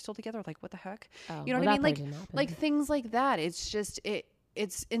 And now they're still together. Like, what the heck? Oh, You know well, what I that mean? part didn't happen. Like things like that. It's just,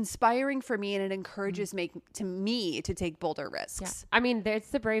 it's inspiring for me, and it encourages me to take bolder risks. Yeah. I mean, it's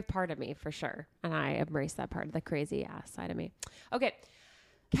the brave part of me for sure. And I embrace that part of the crazy ass side of me. Okay.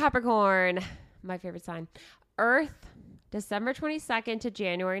 Capricorn, my favorite sign. Earth, December 22nd to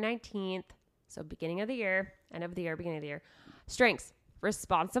January 19th. So beginning of the year, end of the year, beginning of the year. Strengths,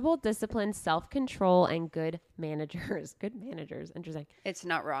 responsible, disciplined, self-control, and good managers. Good managers. Interesting. It's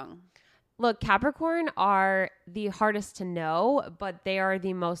not wrong. Look, Capricorn are the hardest to know, but they are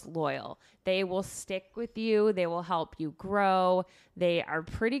the most loyal. They will stick with you. They will help you grow. They are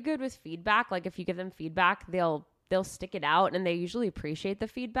pretty good with feedback. Like if you give them feedback, they'll stick it out, and they usually appreciate the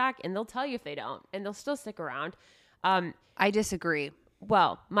feedback, and they'll tell you if they don't, and they'll still stick around. I disagree.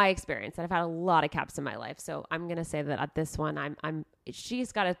 Well, my experience, and I've had a lot of Caps in my life, so I'm gonna say that at this one,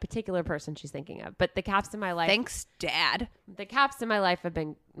 she's got a particular person she's thinking of, but the Caps in my life. Thanks, Dad. The Caps in my life have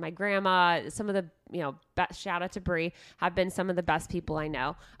been my grandma. Some of the shout out to Brie, have been some of the best people I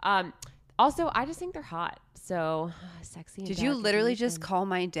know. Also, I just think they're hot. So sexy. And Did you dark literally and just deep call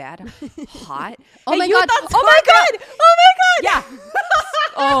my dad hot? Hey, my you god! thought Oh my god! Oh my god! Yeah.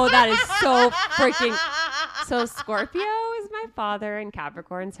 Oh, that is so freaking. So Scorpio is my father and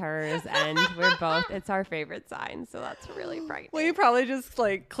Capricorn's hers, and we're both. It's our favorite sign, so that's really frightening. Well, you probably just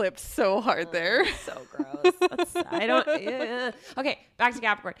like clipped so hard there. So gross. I don't. Okay, back to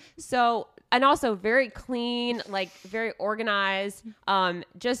Capricorn. So, and also very clean, like very organized.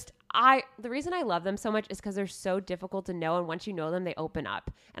 The reason I love them so much is because they're so difficult to know, and once you know them, they open up,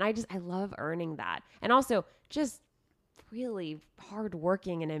 and I love earning that, and also just really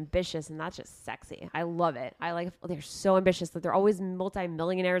hardworking and ambitious, and that's just sexy. I love it. They're so ambitious that they're always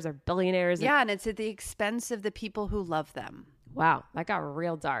multi-millionaires or billionaires. Yeah, and it's at the expense of the people who love them. Wow, that got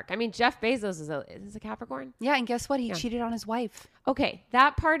real dark. I mean, Jeff Bezos is a Capricorn. Yeah, and guess what? He cheated on his wife. Okay,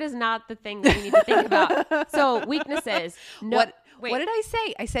 that part is not the thing that we need to think about. So weaknesses. No, What did I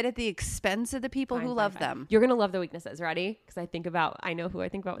say? I said at the expense of the people who love them. You're gonna love the weaknesses. Ready? Because I know who I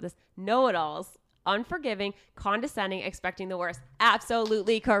think about with this. Know-it-alls, unforgiving, condescending, expecting the worst.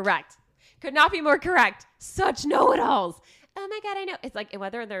 Absolutely correct. Could not be more correct. Such know-it-alls. Oh my God, I know. It's like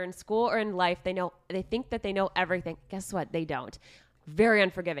whether they're in school or in life, they think that they know everything. Guess what? They don't. Very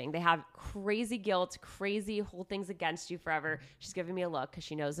unforgiving. They have crazy guilt, crazy hold things against you forever. She's giving me a look because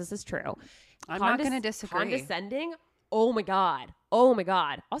she knows this is true. I'm not going to disagree. Condescending. Oh my God. Oh my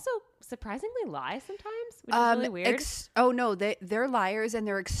God. Also, surprisingly lie sometimes, which is really weird. Oh no, they're liars, and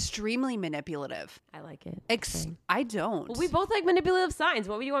they're extremely manipulative. I like it. I don't. Well, we both like manipulative signs.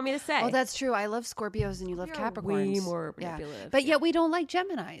 What do you want me to say? Oh, that's true. I love Scorpios, and you love You're Capricorns. way more manipulative. Yeah. But yet we don't like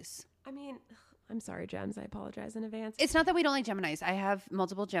Geminis. I mean, I'm sorry, Gems. I apologize in advance. It's not that we don't like Geminis. I have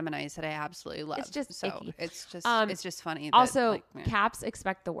multiple Geminis that I absolutely love. It's just icky. It's just funny. That, Also, like, yeah. Caps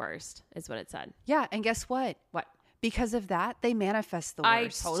expect the worst, is what it said. Yeah, and guess what? What? Because of that, they manifest the I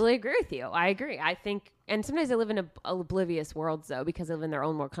worst. totally agree with you. I agree. I think, and sometimes they live in oblivious worlds though, because they live in their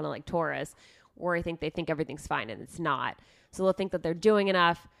own world, kind of like Taurus, where I think they think everything's fine and it's not. So they'll think that they're doing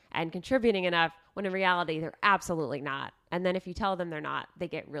enough and contributing enough when in reality they're absolutely not. And then if you tell them they're not, they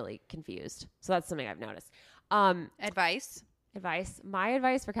get really confused. So that's something I've noticed. Advice. My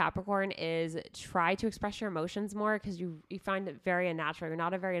advice for Capricorn is try to express your emotions more, because you find it very unnatural. You're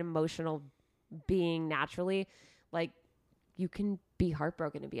not a very emotional being naturally. Like, you can be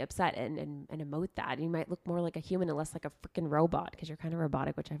heartbroken and be upset and emote that. You might look more like a human and less like a freaking robot, because you're kind of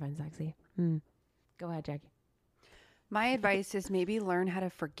robotic, which I find sexy. Go ahead, Jackie. My advice is maybe learn how to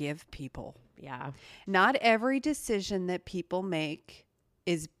forgive people. Yeah. Not every decision that people make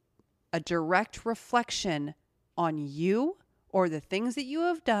is a direct reflection on you or the things that you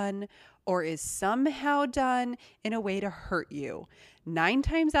have done or is somehow done in a way to hurt you. 9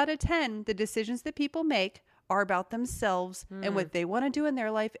 times out of 10, the decisions that people make are about themselves and what they want to do in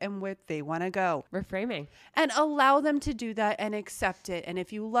their life and where they want to go. Reframing. And allow them to do that and accept it. And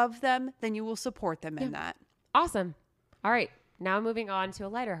if you love them, then you will support them in that. Awesome. All right. Now moving on to a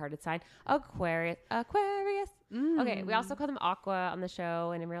lighter hearted sign, Aquarius. Okay. We also call them Aqua on the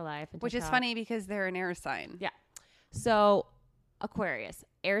show and in real life. And Which is TikTok. funny because they're an air sign. Yeah. So Aquarius,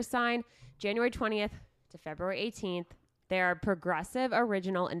 air sign, January 20th to February 18th. They are progressive,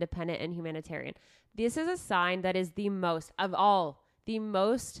 original, independent, and humanitarian. This is a sign that is the most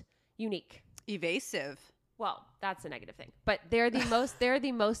unique. Evasive. Well, that's a negative thing, but they're the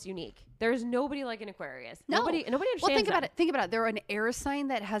most unique. There's nobody like an Aquarius. No. Nobody understands Well, think them. about it. Think about it. They're an air sign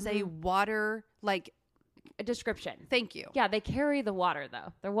that has a water, like, A description. thank you. Yeah, they carry the water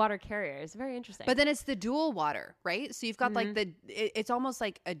though. They're water carriers. Very interesting. But then it's the dual water, right? So you've got like it's almost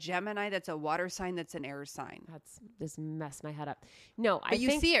like a Gemini that's a water sign that's an air sign. that's just messed my head up. No, But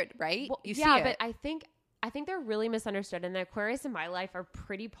you see it, right? Well, You yeah, see it. but I think they're really misunderstood. And the Aquarius in my life are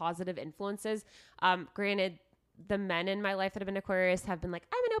pretty positive influences. Granted, the men in my life that have been Aquarius have been like,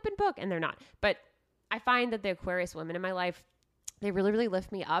 I'm an open book, and they're not. But I find that the Aquarius women in my life, they really, really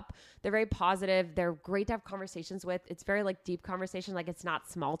lift me up. They're very positive. They're great to have conversations with. It's very like deep conversation. Like it's not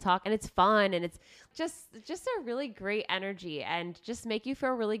small talk, and it's fun, and it's just a really great energy, and just make you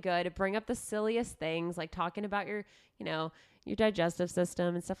feel really good. Bring up the silliest things, like talking about your digestive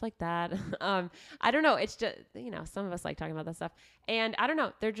system and stuff like that. I don't know. It's just, some of us like talking about that stuff, and I don't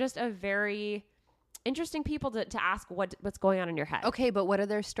know. They're just a very interesting people to ask what's going on in your head. Okay, but what are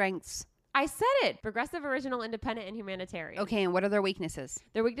their strengths? I said it. Progressive, original, independent, and humanitarian. Okay, and what are their weaknesses?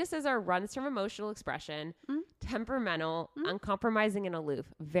 Their weaknesses are runs from emotional expression, temperamental, uncompromising, and aloof.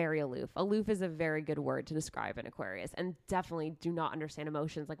 Very aloof. Aloof is a very good word to describe an Aquarius, and definitely do not understand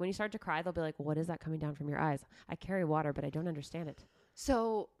emotions. Like when you start to cry, they'll be like, what is that coming down from your eyes? I carry water, but I don't understand it.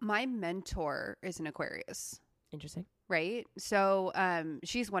 So my mentor is an Aquarius. Interesting. Right. So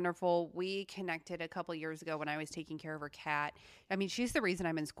she's wonderful. We connected a couple years ago when I was taking care of her cat. I mean, she's the reason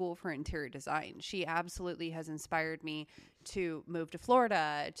I'm in school for interior design. She absolutely has inspired me to move to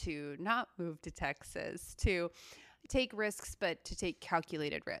Florida, to not move to Texas, to take risks, but to take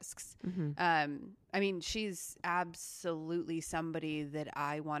calculated risks. I mean, she's absolutely somebody that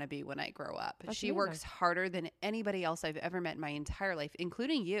I want to be when I grow up. That's she amazing. works harder than anybody else I've ever met in my entire life,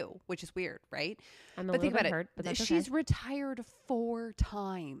 including you, which is weird, right? I'm a But think little about bit it. hurt, but that's She's okay. retired 4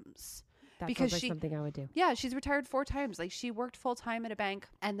 times. That because sounds like she- something I would do. Yeah, she's retired 4 times. Like she worked full time at a bank,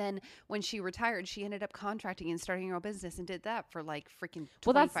 and then when she retired, she ended up contracting and starting her own business and did that for like freaking 25,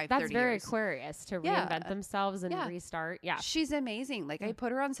 Well, that's 30 very years. Aquarius to Yeah. reinvent themselves and Yeah. restart. Yeah. She's amazing. Like I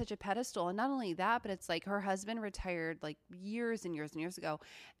put her on such a pedestal, and not only that, but it's like her husband retired like years and years and years ago,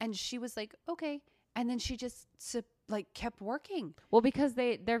 and she was like, okay, and then she just like kept working. Well, because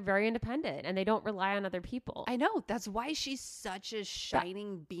they're very independent and they don't rely on other people. I know, that's why she's such a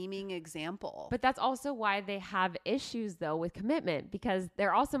shining, beaming example. But that's also why they have issues though with commitment, because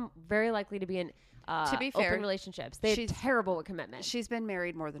they're also very likely to be in To be fair, open relationships. They're she's- terrible with commitment. she's been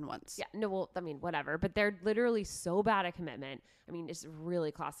married more than once. Yeah, no, well, I mean, whatever. But they're literally so bad at commitment. I mean, it's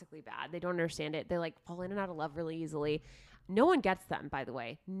really classically bad. They don't understand it. They like fall in and out of love really easily. No one gets them, by the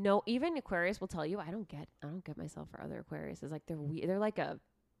way. No, even Aquarius will tell you, I don't get myself for other Aquarius. It's like they're like a,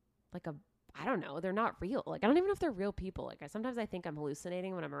 I don't know. They're not real. Like I don't even know if they're real people. Like sometimes I think I'm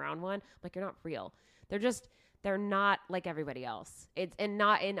hallucinating when I'm around one. Like you're not real. They're not like everybody else. It's and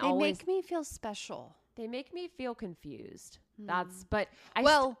not in They always. make me feel special. They make me feel confused. But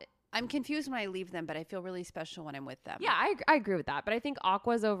I'm confused when I leave them, but I feel really special when I'm with them. Yeah, I agree with that. But I think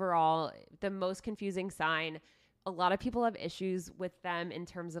Aqua's overall the most confusing sign. A lot of people have issues with them in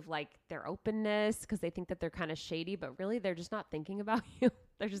terms of like their openness because they think that they're kind of shady, but really they're just not thinking about you.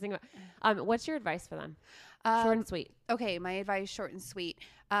 They're just thinking about. What's your advice for them? Short and sweet. Okay, my advice, short and sweet.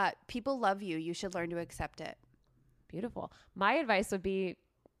 People love you. You should learn to accept it. Beautiful. My advice would be,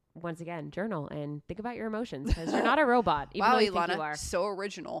 once again, journal and think about your emotions because you're not a robot. Even Wow, though you Ilana, think you are. so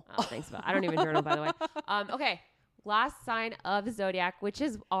original. Oh, thanks. I don't even journal, by the way. Okay. Last sign of the zodiac, which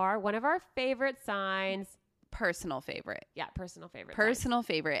is one of our favorite signs. Personal favorite. Yeah, personal favorite. signs. Personal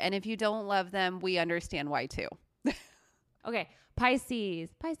favorite. And if you don't love them, we understand why too. Okay. Pisces.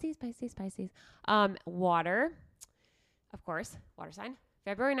 Water. Of course. Water sign.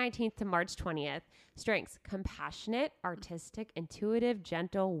 February 19th to March 20th. Strengths. Compassionate, artistic, intuitive,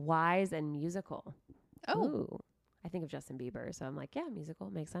 gentle, wise, and musical. Oh, Ooh. I think of Justin Bieber. So I'm like, yeah, musical.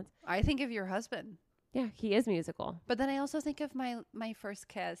 Makes sense. I think of your husband. Yeah, he is musical. But then I also think of my first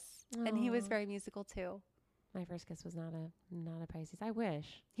kiss. And he was Aw. very musical too. My first kiss was not a Pisces. I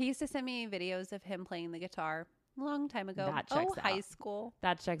wish. He used to send me videos of him playing the guitar a long time ago. That checks high out. school.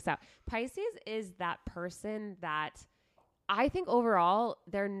 That checks out. Pisces is that person that I think overall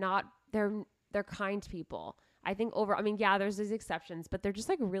they're kind people. I think yeah, there's these exceptions, but they're just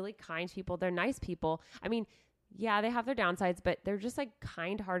like really kind people. They're nice people. I mean, yeah, they have their downsides, but they're just like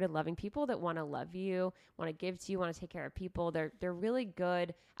kind-hearted, loving people that want to love you, want to give to you, want to take care of people. They're really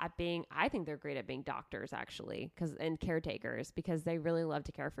good at I think they're great at being doctors actually, and caretakers, because they really love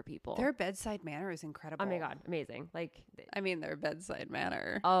to care for people. Their bedside manner is incredible. Oh my God, amazing. Like, I mean, their bedside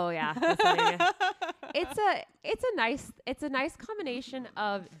manner. oh yeah. That's not even- it's a nice combination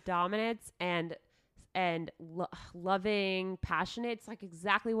of dominance and loving, passionate. It's like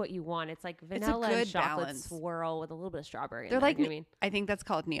exactly what you want. It's like vanilla and good chocolate balance. swirl with a little bit of strawberry. They're in there, like, you know what I mean? I think that's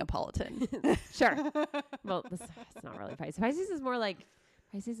called Neapolitan. Sure. Well, it's not really Pisces. Pisces is more like,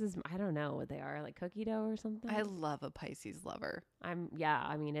 I don't know what they are, like cookie dough or something. I love a Pisces lover. I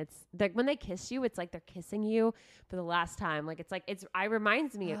mean, it's like when they kiss you, it's like they're kissing you for the last time. Like, it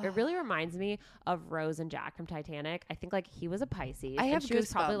really reminds me of Rose and Jack from Titanic. I think like he was a Pisces. I have and she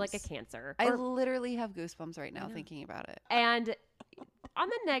was probably like a goosebumps. Cancer. I literally have goosebumps right now thinking about it. And on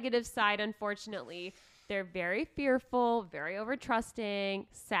the negative side, unfortunately, they're very fearful, very over-trusting,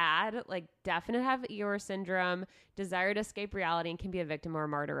 sad, like definite have Eeyore syndrome, desire to escape reality, and can be a victim or a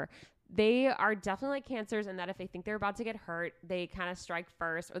martyr. They are definitely like Cancers in that if they think they're about to get hurt, they kind of strike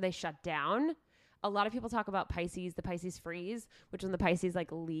first or they shut down. A lot of people talk about Pisces, the Pisces freeze, which when the Pisces like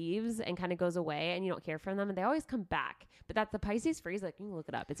leaves and kind of goes away and you don't hear from them, and they always come back. But that's the Pisces freeze. Like, you can look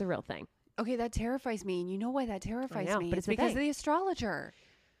it up. It's a real thing. Okay, that terrifies me. And you know why that terrifies know, me? but It's it's a because thing. of the astrologer.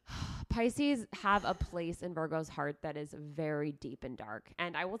 Pisces have a place in Virgo's heart that is very deep and dark.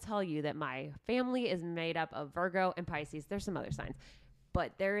 And I will tell you that my family is made up of Virgo and Pisces. There's some other signs,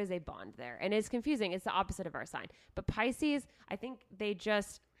 but there is a bond there. And it's confusing. It's the opposite of our sign. But Pisces, I think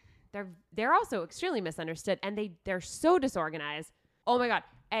they're also extremely misunderstood, and they're so disorganized. Oh my God.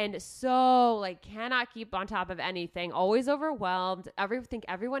 And so like cannot keep on top of anything, always overwhelmed.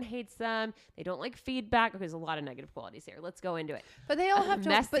 Everyone hates them. They don't like feedback. There's a lot of negative qualities here. Let's go into it. But they all have to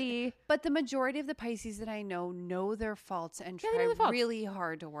messy. But the majority of the Pisces that I know their faults and Yeah, they know try their faults. really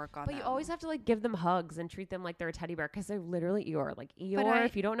hard to work on But them. you always have to like give them hugs and treat them like they're a teddy bear, because they're literally Eeyore. Like Eeyore,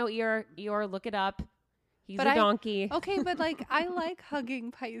 if you don't know Eeyore, look it up. He's a donkey. Okay, but like I like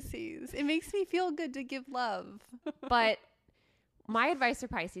hugging Pisces. It makes me feel good to give love. But my advice for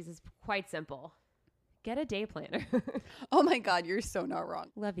Pisces is quite simple. Get a day planner. Oh my God, you're so not wrong.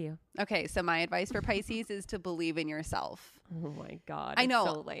 Love you. Okay, so my advice for Pisces is to believe in yourself. Oh my God. I know.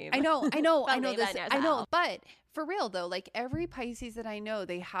 It's so lame. I know Believe this. in I know. yourself. But for real though, like every Pisces that I know,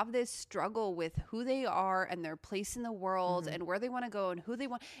 they have this struggle with who they are and their place in the world and where they want to go and who they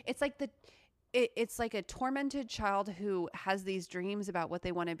want. It's like it's like a tormented child who has these dreams about what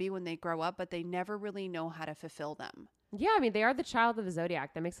they want to be when they grow up, but they never really know how to fulfill them. Yeah, I mean, they are the child of the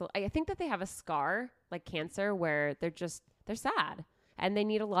zodiac. That makes I think that they have a scar like Cancer where they're sad and they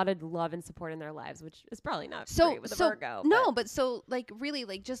need a lot of love and support in their lives, which is probably not great with a Virgo. No, but so like really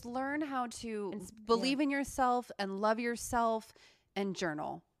like just learn how to believe in yourself and love yourself and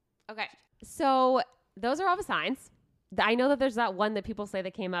journal. Okay. So those are all the signs. I know that there's that one that people say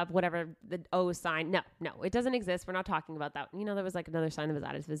that came up, whatever, the O sign. No, it doesn't exist. We're not talking about that. You know, there was like another sign that was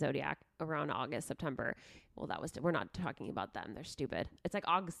added to the zodiac around August, September. Well, we're not talking about them. They're stupid. It's like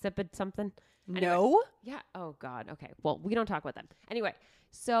Augustipid something. Anyway. No? Yeah. Oh God. Okay. Well, we don't talk about them. Anyway,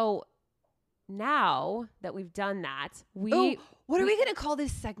 so now that we've done that, What are we going to call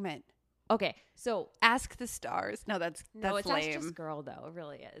this segment? Okay. So Ask the Stars. No, that's it's lame. Ask Just Girl though. It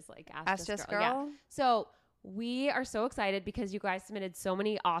really is like Ask Just Girl? Yeah. So we are so excited because you guys submitted so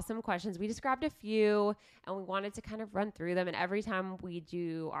many awesome questions. We just grabbed a few and we wanted to kind of run through them. And every time we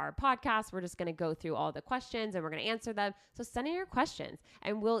do our podcast, we're just going to go through all the questions and we're going to answer them. So send in your questions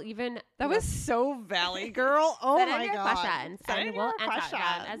and we'll even... That was so Valley Girl. Oh send my in your God. questions Send and in we'll your answer them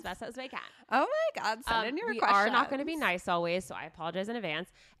questions. as best as we can. Oh my God. Send in your we questions. are not going to be nice always, so I apologize in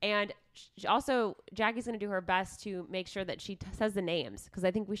advance. And also, Jackie's going to do her best to make sure that she says the names because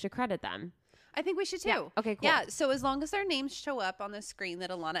I think we should credit them. I think we should too. Yeah. Okay, cool. Yeah. So as long as our names show up on the screen that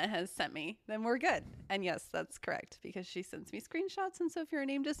Alana has sent me, then we're good. And yes, that's correct because she sends me screenshots. And so if your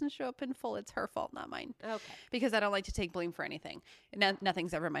name doesn't show up in full, it's her fault, not mine. Okay. Because I don't like to take blame for anything.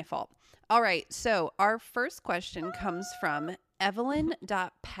 Nothing's ever my fault. All right. So our first question comes from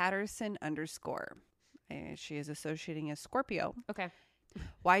Evelyn.Patterson_. She is associating as Scorpio. Okay.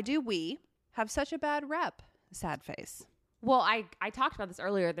 Why do we have such a bad rep? Sad face. Well, I talked about this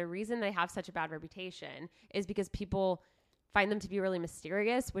earlier. The reason they have such a bad reputation is because people find them to be really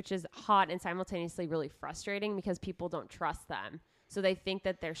mysterious, which is hot and simultaneously really frustrating because people don't trust them. So they think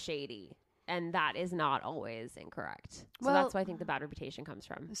that they're shady. And that is not always incorrect. So Well, that's why I think the bad reputation comes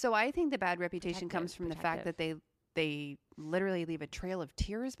from. So I think the bad reputation Protective, comes from the fact that they literally leave a trail of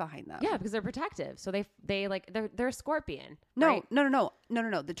tears behind them. Yeah, because they're protective. So they like they're a scorpion. No, right?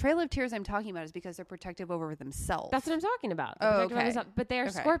 no. The trail of tears I'm talking about is because they're protective over themselves. That's what I'm talking about. Oh, They're protective over okay. themselves, but they are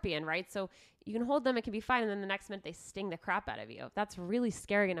Okay. scorpion, right? So you can hold them, it can be fine, and then the next minute they sting the crap out of you. That's really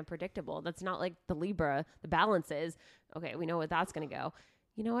scary and unpredictable. That's not like the Libra. The balance is okay. We know what that's going to go.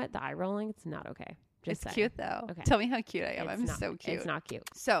 You know what? The eye rolling, it's not okay. Just It's saying. cute though. Okay. Tell me how cute I am. It's I'm not- so cute. It's not cute.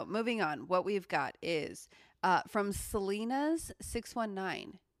 So moving on, what we've got is from Selena's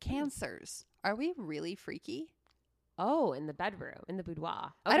 619. Cancers. Are we really freaky? Oh, in the bedroom, in the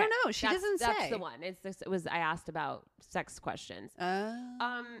boudoir. I don't Okay. know. She That's- doesn't That's say. the one. It's this. It was. I asked about sex questions.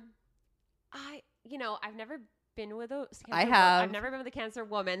 I've never been with a cancer I wo- have. I've never been with a cancer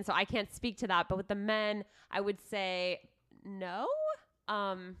woman, so I can't speak to that. But with the men, I would say no.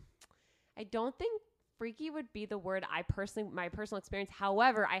 I don't think freaky would be the word my personal experience.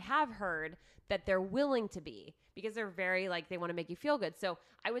 However, I have heard that they're willing to be because they're very like they want to make you feel good. So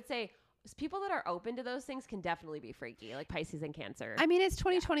I would say people that are open to those things can definitely be freaky, like Pisces and Cancer. I mean, it's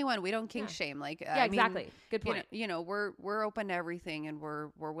 2021. We don't kink Yeah. shame. Like, yeah, I mean, exactly. Good point. we're open to everything, and we're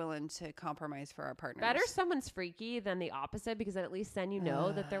willing to compromise for our partners. Better someone's freaky than the opposite because at least then you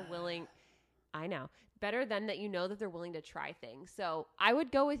know that they're willing. I know. Better than that you know that they're willing to try things. So I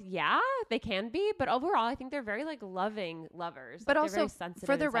would go with they can be, but overall I think they're very like loving lovers. But Like, also, they're very sensitive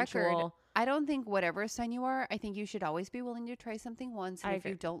for the and record, sensual. I don't think whatever sign you are, I think you should always be willing to try something once. And I if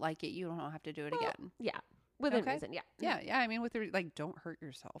you agree. don't like it, you don't have to do it Well, again. Yeah, within Okay. reason. Yeah, Yeah. I mean, don't hurt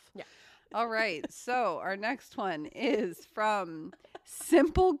yourself. Yeah. All right. So our next one is from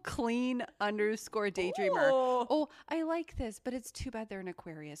Simple Clean _Daydreamer. Oh, I like this, but it's too bad they're an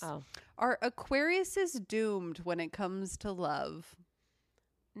Aquarius. Oh Are Aquariuses doomed when it comes to love?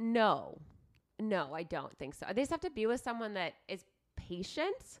 no, I don't think so. They just have to be with someone that is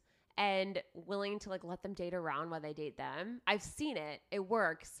patient and willing to like let them date around while they date them. I've seen it. It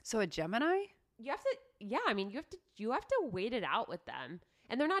works. So a Gemini? You have to, I mean, you have to wait it out with them.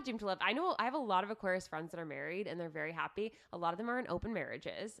 And they're not doomed to love. I know I have a lot of Aquarius friends that are married and they're very happy. A lot of them are in open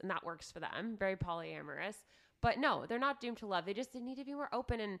marriages and that works for them. Very polyamorous. But no, they're not doomed to love. They need to be more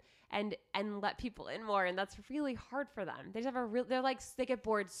open and let people in more. And that's really hard for them. They just have they get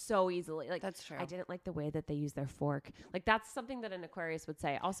bored so easily. Like That's true. I didn't like the way that they use their fork. Like that's something that an Aquarius would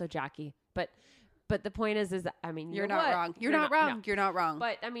say. Also Jackie. But the point is I mean, You're you know not what? wrong. You're not wrong. no. You're not wrong.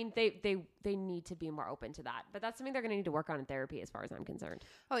 But I mean, they need to be more open to that. But that's something they're going to need to work on in therapy, as far as I'm concerned.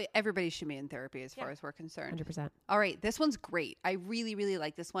 Oh, yeah, everybody should be in therapy as far Yeah. as we're concerned. 100%. All right, this one's great. I really, really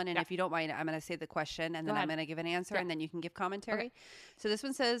like this one. And Yeah. if you don't mind, I'm going to say the question and Go then I'm ahead. going to give an answer Yeah. and then you can give commentary. Okay. So this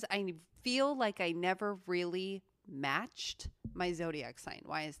one says, I feel like I never really matched my zodiac sign.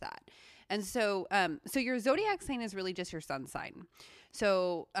 Why is that? And so, so your zodiac sign is really just your sun sign.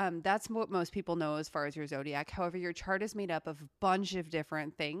 So that's what most people know as far as your zodiac. However, your chart is made up of a bunch of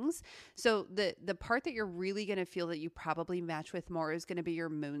different things. So the part that you're really going to feel that you probably match with more is going to be your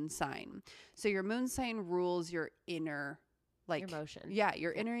moon sign. So your moon sign rules your inner like Your emotion. Yeah,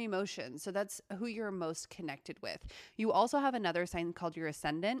 your inner emotion. So that's who you're most connected with. You also have another sign called your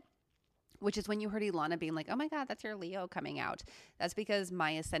ascendant, which is when you heard Ilana being like, oh my God, that's your Leo coming out. That's because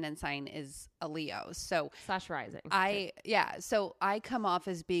my ascendant sign is a Leo. So / rising. so I come off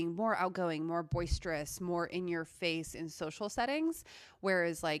as being more outgoing, more boisterous, more in your face in social settings.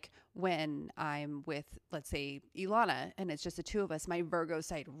 Whereas like when I'm with, let's say, Ilana and it's just the two of us, my Virgo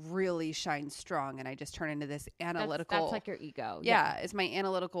side really shines strong and I just turn into this analytical. That's like your ego. Yeah, it's my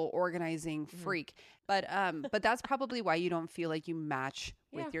analytical organizing freak. But that's probably why you don't feel like you match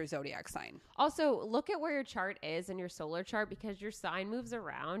with Yeah. your zodiac sign. Also, look at where your chart is in your solar chart because your sign moves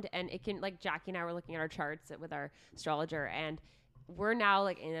around and it can, like Jackie and I were looking at our charts with our astrologer and we're now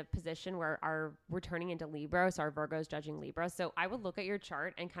like in a position where we're turning into Libra. So our Virgo is judging Libra. So I would look at your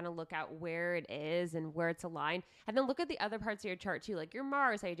chart and kind of look at where it is and where it's aligned. And then look at the other parts of your chart too, like your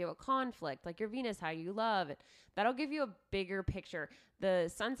Mars, how you deal with conflict, like your Venus, how you love it. That'll give you a bigger picture.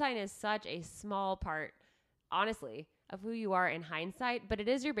 The sun sign is such a small part, honestly, of who you are in hindsight, but it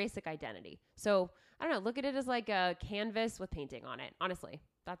is your basic identity. So I don't know, look at it as like a canvas with painting on it. Honestly,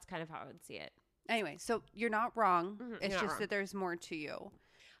 that's kind of how I would see it. Anyway, so you're not wrong. Mhm, It's you're not just wrong. that there's more to you.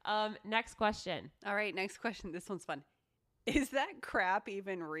 Next question. All right, next question. This one's fun. Is that crap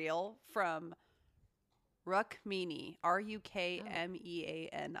even real? From Rukmini, Rukmeanie.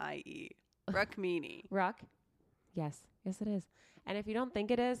 Rukmini. Ruck? Yes. Yes, it is. And if you don't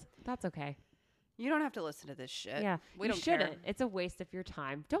think it is, that's okay. You don't have to listen to this shit. Yeah. We you don't shouldn't. care. It's a waste of your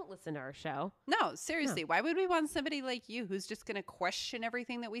time. Don't listen to our show. No, seriously. Why would we want somebody like you who's just going to question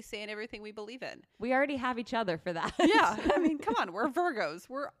everything that we say and everything we believe in? We already have each other for that. Yeah. I mean, come on. We're Virgos.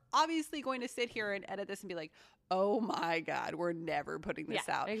 We're obviously going to sit here and edit this and be like, oh my God, we're never putting this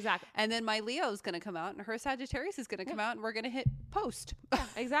Yeah, out. exactly. And then my Leo's going to come out and her Sagittarius is going to come out and we're going to hit post.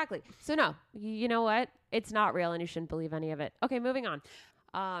 Exactly. So no, you know what? It's not real and you shouldn't believe any of it. Okay, moving on.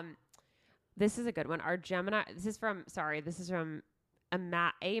 This is a good one. Our Gemini, this is from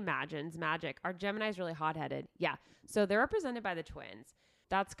Imagines Magic. Our Gemini is really hot-headed. Yeah. So they're represented by the twins.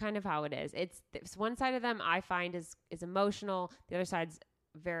 That's kind of how it is. It's one side of them I find is emotional. The other side's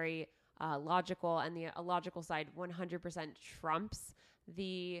very logical, and the logical side 100% trumps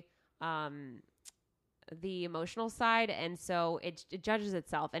the emotional side, and so it judges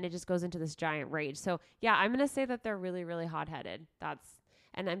itself, and it just goes into this giant rage. So yeah, I'm gonna say that they're really, really hot-headed.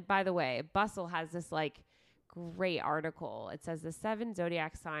 And then, by the way, Bustle has this like great article. It says the 7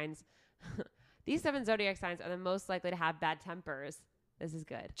 zodiac signs. These 7 zodiac signs are the most likely to have bad tempers. This is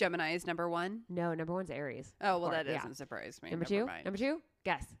good. Gemini is number 1. No, number 1's Aries. Oh, well, Or- that yeah. doesn't surprise me. Number Never 2? mind. Number 2?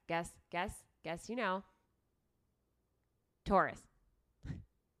 Guess. You know. Taurus.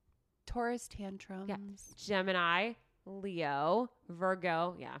 Taurus tantrums. Gemini. Leo.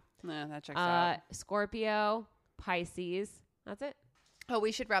 Virgo. Yeah. Nah, that checks out. Scorpio. Pisces. That's it. Oh,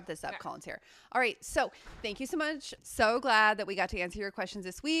 we should wrap this up. Okay. Colin's here. All right. So thank you so much. So glad that we got to answer your questions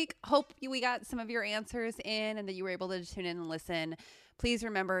this week. Hope we got some of your answers in and that you were able to tune in and listen. Please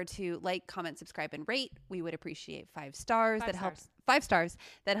remember to like, comment, subscribe, and rate. We would appreciate 5 stars. That helps. 5 stars.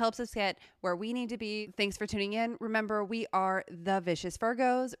 That helps us get where we need to be. Thanks for tuning in. Remember, we are The Vicious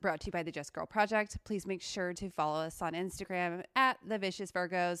Virgos, brought to you by the Just Girl Project. Please make sure to follow us on Instagram at The Vicious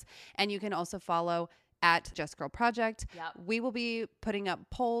Virgos. And you can also follow at Just Girl Project. Yep. We will be putting up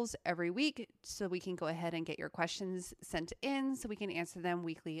polls every week so we can go ahead and get your questions sent in so we can answer them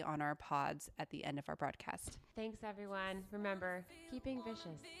weekly on our pods at the end of our broadcast. Thanks, everyone. Remember, keeping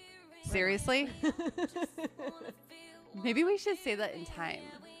vicious. Seriously? Maybe we should say that in time.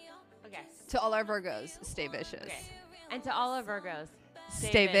 Okay. To all our Virgos, stay vicious. Okay. And to all of Virgos,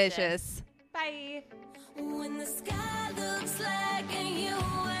 Stay vicious. Bye. When the sky looks like a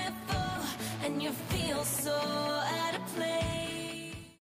UFO and you feel so